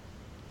conference.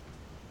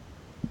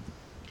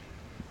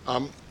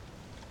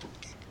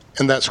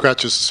 And that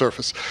scratches the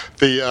surface.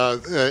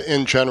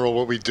 In general,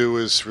 what we do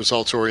is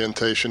results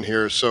orientation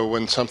here. So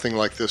when something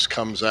like this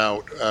comes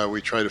out,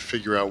 we try to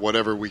figure out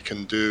whatever we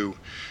can do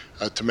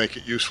to make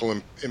it useful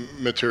and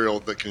material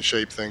that can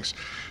shape things.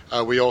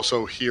 We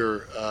also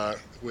hear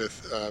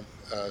with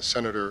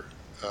Senator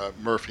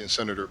Murphy and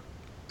Senator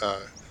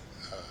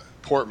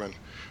Portman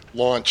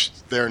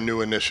launched their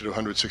new initiative,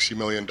 $160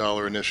 million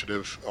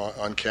initiative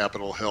on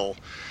Capitol Hill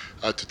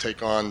to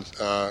take on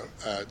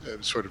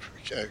sort of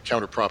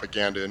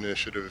counter-propaganda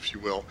initiative, if you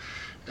will.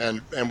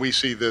 And we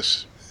see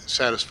this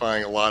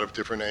satisfying a lot of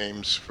different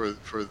aims for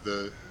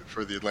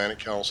the Atlantic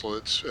Council.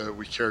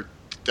 We care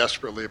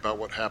desperately about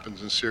what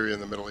happens in Syria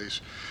and the Middle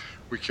East.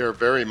 We care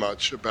very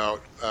much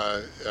about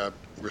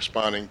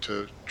responding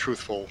to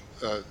truthful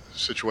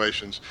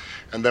situations,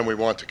 and then we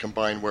want to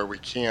combine where we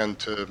can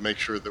to make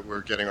sure that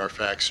we're getting our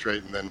facts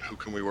straight, and then who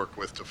can we work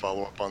with to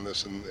follow up on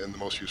this in the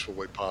most useful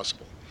way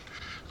possible.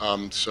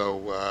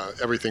 So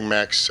everything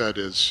Max said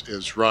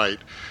is right,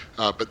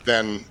 but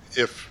then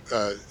if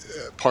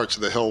parts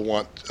of the Hill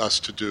want us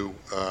to do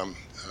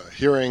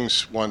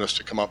hearings, want us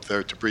to come up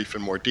there to brief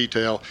in more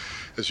detail,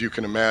 as you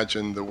can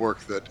imagine, the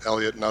work that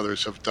Elliot and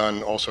others have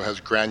done also has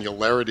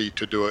granularity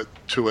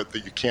to it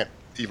that you can't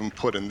even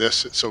put in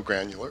this. It's so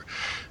granular,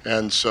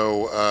 and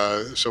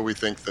so we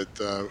think that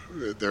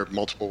there are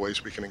multiple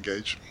ways we can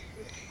engage.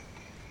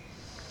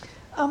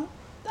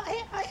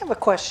 I have a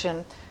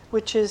question,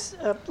 which is,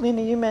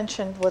 Lena, you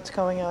mentioned what's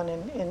going on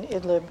in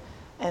Idlib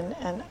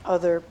and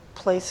other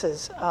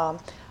places.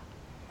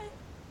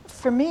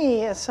 For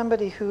me, as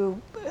somebody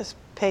who has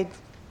paid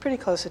pretty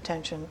close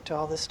attention to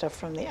all this stuff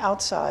from the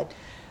outside,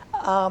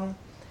 I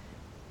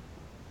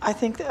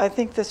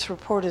think this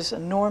report is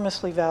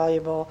enormously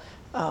valuable.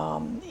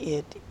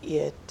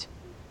 It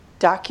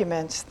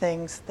documents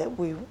things that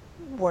we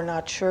were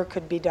not sure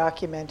could be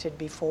documented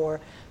before.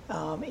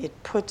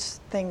 It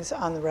puts things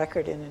on the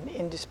record in an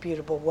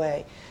indisputable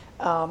way.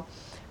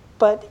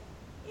 But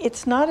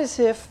it's not as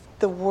if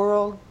the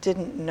world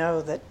didn't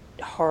know that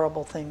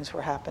horrible things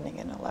were happening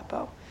in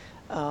Aleppo.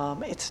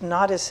 It's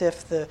not as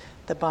if the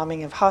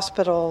bombing of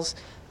hospitals,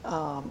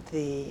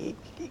 the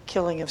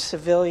killing of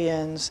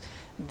civilians,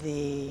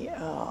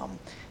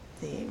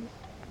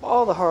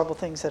 all the horrible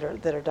things that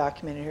are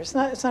documented here. It's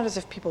not as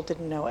if people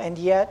didn't know, and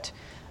yet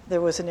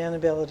there was an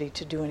inability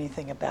to do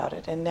anything about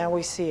it. And now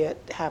we see it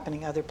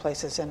happening other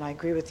places, and I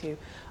agree with you.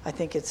 I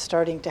think it's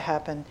starting to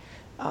happen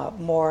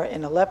more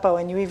in Aleppo,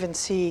 and you even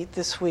see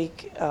this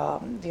week the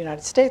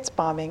United States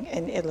bombing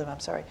in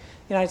Idlib. The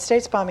United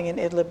States bombing in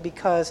Idlib,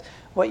 because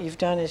what you've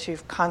done is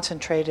you've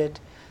concentrated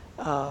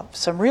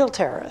some real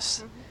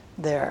terrorists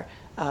there.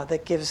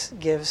 That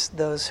gives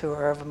those who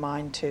are of a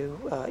mind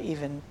to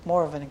even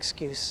more of an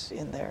excuse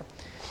in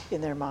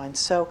their minds.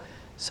 So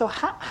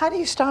how do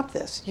you stop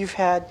this? You've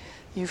had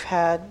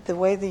the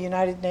way the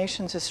United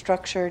Nations is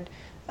structured.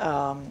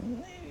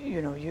 You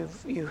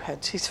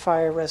had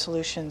ceasefire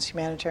resolutions,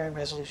 humanitarian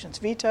resolutions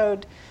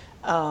vetoed.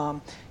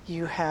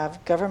 You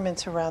have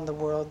governments around the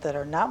world that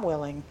are not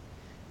willing,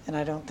 and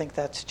I don't think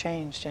that's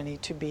changed any,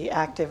 to be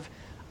active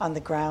on the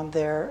ground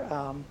there.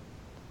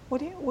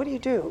 What do you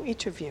do,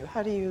 each of you?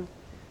 How do you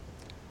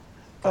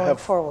going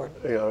forward?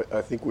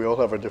 I think we all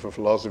have our different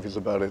philosophies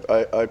about it.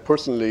 I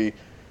personally,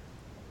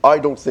 I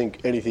don't think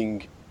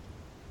anything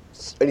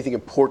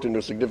important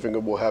or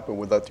significant will happen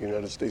without the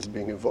United States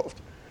being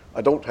involved.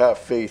 I don't have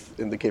faith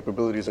in the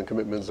capabilities and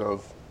commitments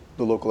of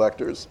the local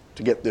actors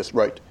to get this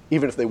right,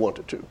 even if they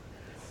wanted to.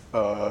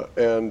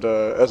 And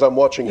as I'm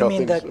watching how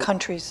things... You mean the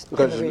countries in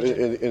the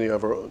region? Any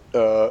of our own.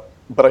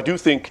 But I do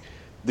think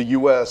the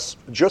U.S.,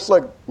 just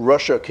like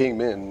Russia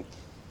came in,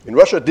 and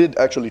Russia did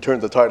actually turn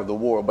the tide of the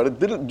war, but it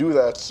didn't do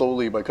that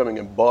solely by coming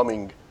and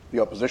bombing the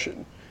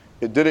opposition.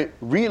 It did it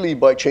really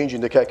by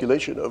changing the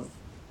calculation of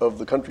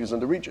the countries in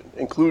the region,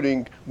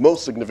 including,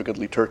 most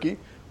significantly, Turkey,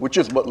 which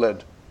is what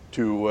led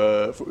to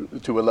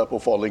Aleppo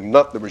falling,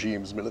 not the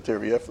regime's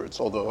military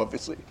efforts, although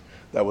obviously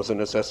that was a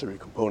necessary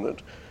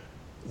component.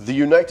 The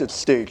United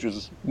States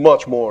is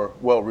much more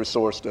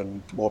well-resourced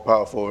and more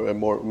powerful and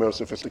more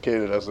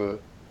sophisticated as a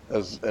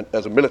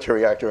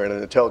military actor and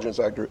an intelligence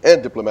actor,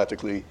 and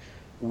diplomatically,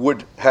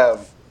 would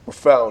have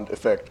profound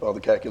effect on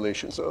the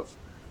calculations of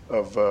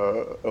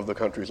the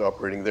countries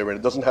operating there. And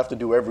it doesn't have to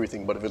do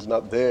everything, but if it's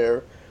not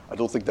there, I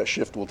don't think that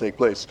shift will take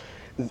place.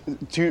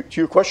 To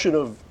your question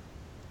of,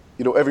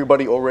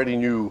 everybody already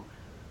knew.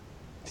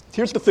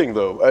 Here's the thing,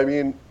 though. I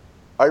mean,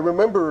 I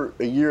remember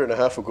a year and a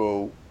half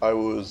ago, I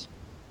was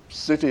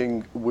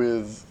sitting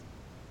with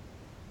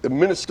a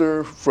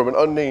minister from an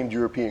unnamed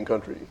European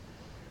country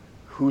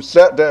who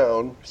sat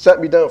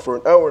me down for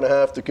an hour and a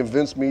half to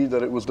convince me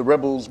that it was the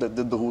rebels that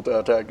did the Houthi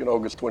attack in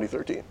August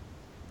 2013. I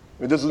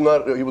mean,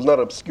 he was not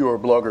an obscure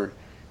blogger,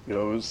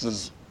 this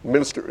is a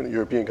minister in a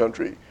European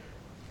country.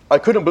 I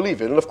couldn't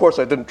believe it, and of course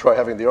I didn't try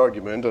having the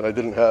argument, and I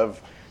didn't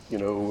have,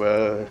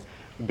 a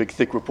big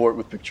thick report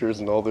with pictures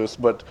and all this,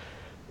 but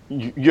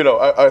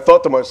I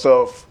thought to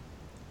myself,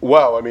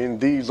 wow, I mean,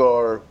 these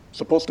are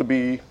supposed to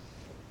be,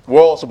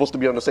 we're all supposed to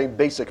be on the same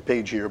basic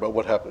page here about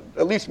what happened,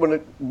 at least when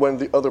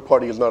the other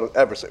party is not an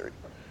adversary.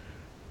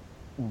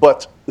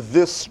 But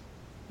this,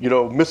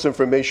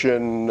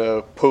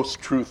 misinformation,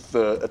 post-truth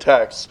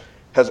attacks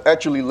has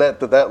actually led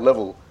to that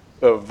level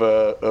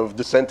of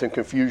dissent and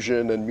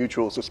confusion and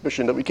mutual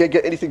suspicion that we can't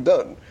get anything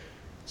done.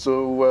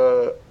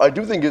 So I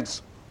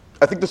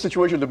think the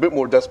situation is a bit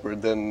more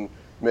desperate than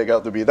make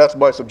out to be. That's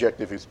my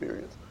subjective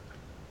experience.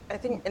 I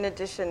think in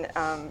addition,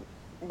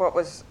 what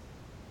was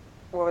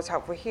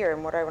helpful here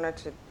and what I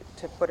wanted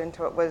to put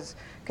into it was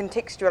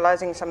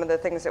contextualizing some of the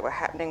things that were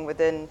happening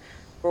within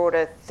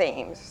broader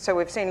themes. So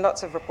we've seen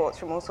lots of reports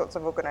from all sorts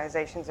of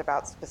organizations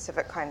about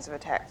specific kinds of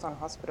attacks on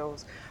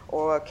hospitals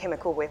or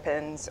chemical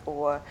weapons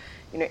or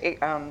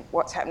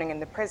what's happening in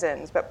the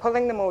prisons, but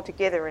pulling them all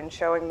together and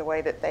showing the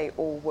way that they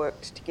all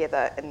worked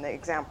together in the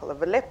example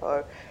of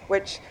Aleppo,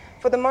 which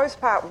for the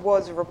most part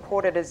was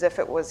reported as if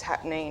it was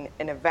happening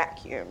in a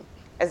vacuum,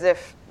 as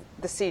if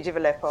the siege of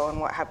Aleppo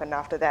and what happened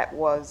after that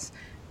was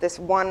this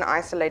one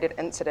isolated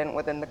incident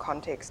within the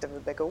context of a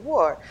bigger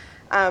war.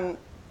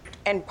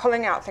 And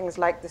pulling out things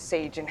like the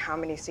siege and how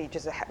many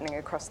sieges are happening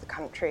across the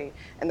country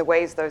and the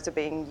ways those are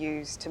being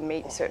used to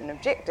meet certain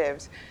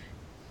objectives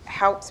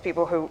helps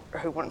people who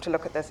want to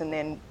look at this and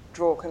then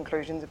draw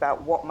conclusions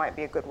about what might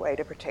be a good way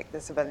to protect the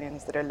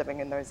civilians that are living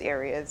in those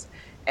areas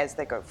as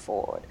they go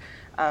forward.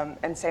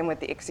 And same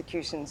with the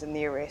executions and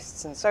the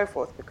arrests and so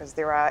forth, because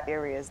there are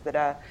areas that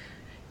are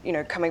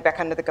coming back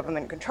under the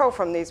government control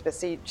from these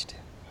besieged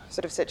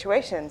sort of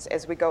situations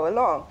as we go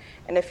along.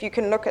 And if you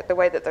can look at the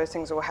way that those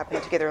things all happen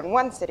together in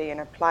one city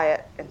and apply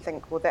it and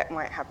think, well, that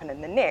might happen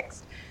in the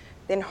next,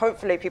 then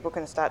hopefully people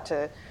can start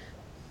to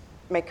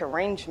make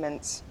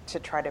arrangements to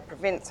try to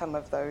prevent some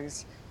of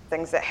those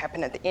things that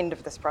happen at the end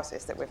of this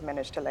process that we've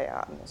managed to lay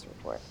out in this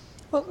report.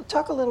 Well,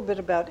 talk a little bit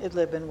about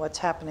Idlib and what's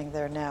happening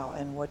there now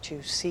and what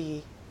you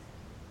see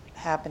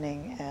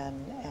happening and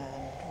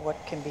what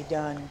can be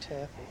done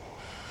to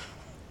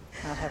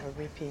not have a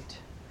repeat.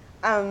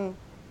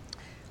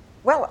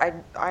 Well,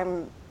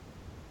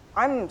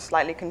 I'm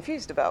slightly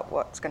confused about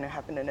what's going to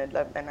happen in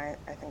Idlib, and I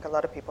think a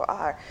lot of people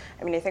are.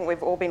 I mean, I think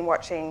we've all been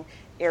watching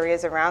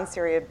areas around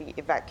Syria be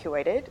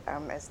evacuated,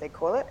 as they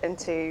call it,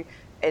 into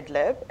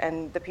Idlib,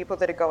 and the people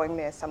that are going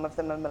there, some of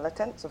them are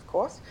militants, of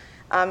course,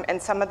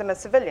 and some of them are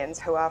civilians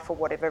who are, for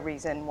whatever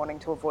reason, wanting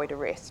to avoid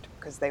arrest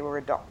because they were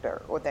a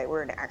doctor or they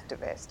were an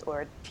activist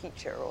or a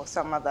teacher or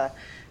some other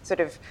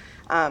sort of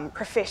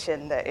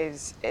profession that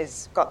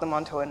is got them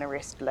onto an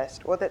arrest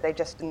list, or that they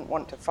just didn't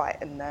want to fight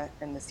in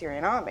the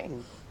Syrian army.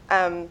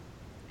 And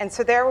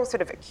so they're all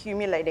sort of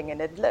accumulating in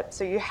Idlib.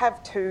 So you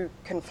have two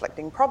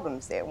conflicting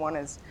problems there. One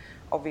is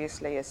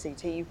obviously a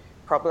CT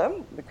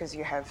problem because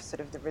you have sort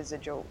of the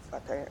residual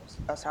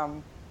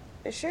Assam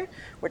issue,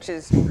 which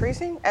is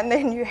increasing. And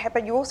then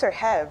but you also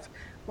have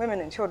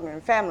women and children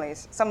and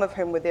families, some of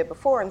whom were there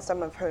before and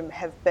some of whom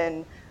have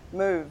been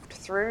moved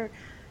through,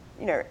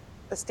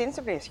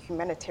 ostensibly a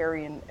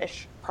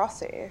humanitarian-ish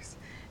process.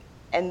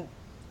 And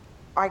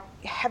I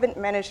haven't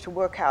managed to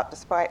work out,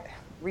 despite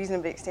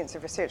reasonably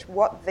extensive research,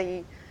 what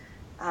the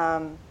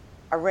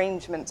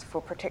arrangements for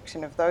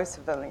protection of those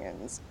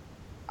civilians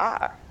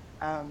are.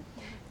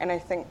 And I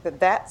think that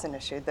that's an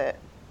issue that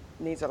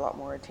needs a lot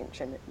more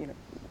attention.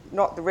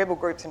 Not the rebel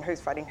groups and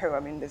who's fighting who. I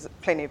mean, there's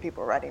plenty of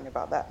people writing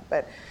about that.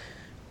 But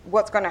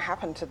what's going to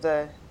happen to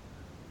the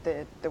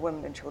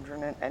women and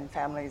children and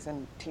families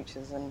and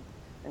teachers and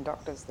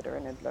doctors that are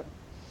in Idlib?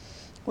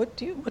 What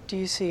do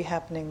you see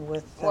happening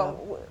with?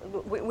 Well,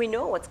 we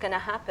know what's going to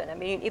happen. I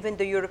mean, even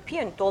the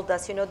European told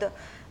us,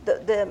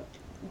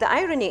 the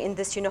irony in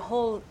this,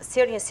 whole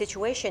Syrian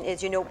situation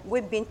is,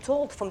 we've been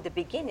told from the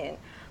beginning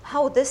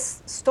how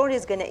this story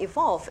is going to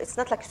evolve. It's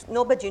not like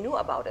nobody knew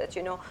about it.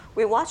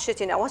 We watched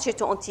it. I watched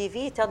it on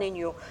TV, telling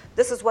you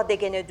this is what they're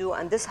going to do,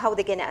 and this is how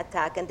they're going to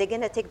attack, and they're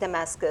going to take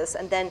Damascus,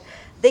 and then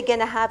they're going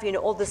to have,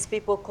 all these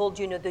people called,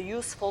 the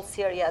useful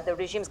Syria. The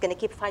regime is going to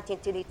keep fighting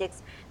till he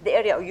takes the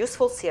area of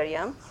useful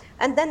Syria,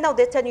 and then now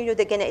they're telling you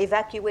they're going to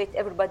evacuate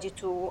everybody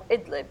to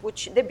Idlib,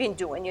 which they've been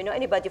doing.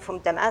 Anybody from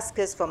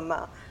Damascus, from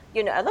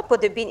Aleppo,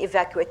 they've been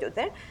evacuated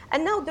there.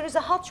 And now there is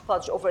a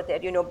hodgepodge over there,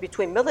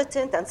 between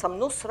militant and some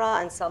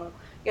Nusra and some,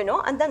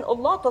 and then a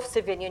lot of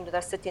civilians that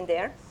are sitting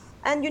there.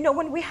 And,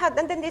 when we had,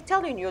 and then they're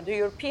telling you, the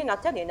Europeans are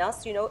telling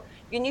us, you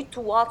need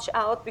to watch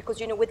out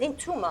because, within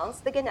 2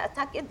 months, they're going to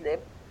attack Idlib.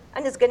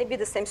 And it's going to be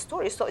the same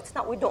story. So it's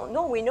not, we don't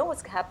know, we know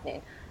what's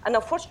happening. And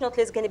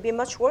unfortunately, it's going to be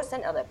much worse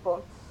than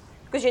Aleppo.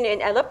 Because,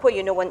 in Aleppo,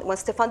 when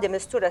Stefan de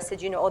Mistura said,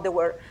 there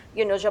were,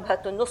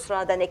 Jabhat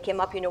al-Nusra, then it came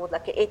up, with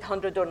like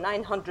 800 or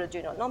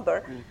 900,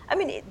 number. I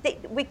mean,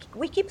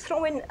 we keep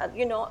throwing,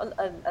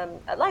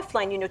 a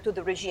lifeline, to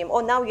the regime. Oh,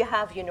 now you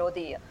have,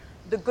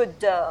 the good,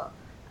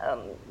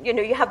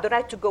 you have the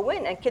right to go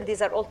in and kill.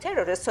 These are all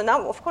terrorists. So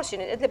now, of course, in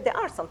Idlib, there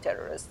are some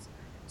terrorists.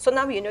 So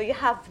now, you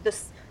have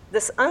this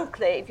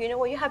enclave,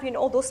 where you have,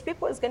 all those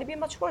people. It's going to be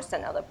much worse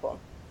than Aleppo.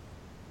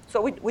 So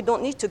we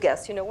don't need to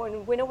guess, we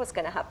know what's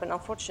going to happen,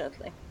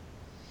 unfortunately.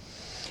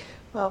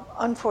 Well,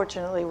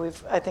 unfortunately,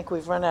 I think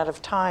we've run out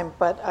of time,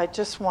 but I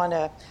just want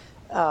to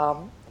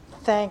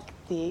thank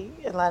the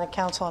Atlantic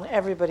Council and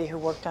everybody who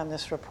worked on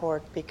this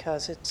report,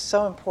 because it's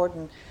so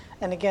important.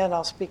 And again,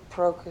 I'll speak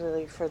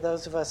parochially for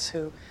those of us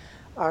who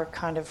are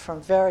kind of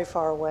from very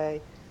far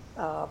away,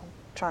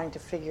 trying to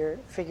figure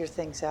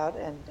things out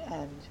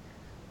and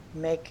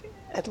make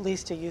at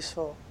least a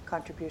useful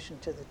contribution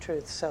to the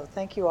truth. So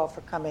thank you all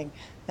for coming,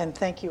 and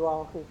thank you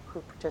all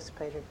who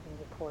participated in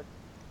the report.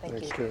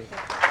 Thank you.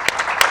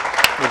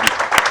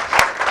 Thank you.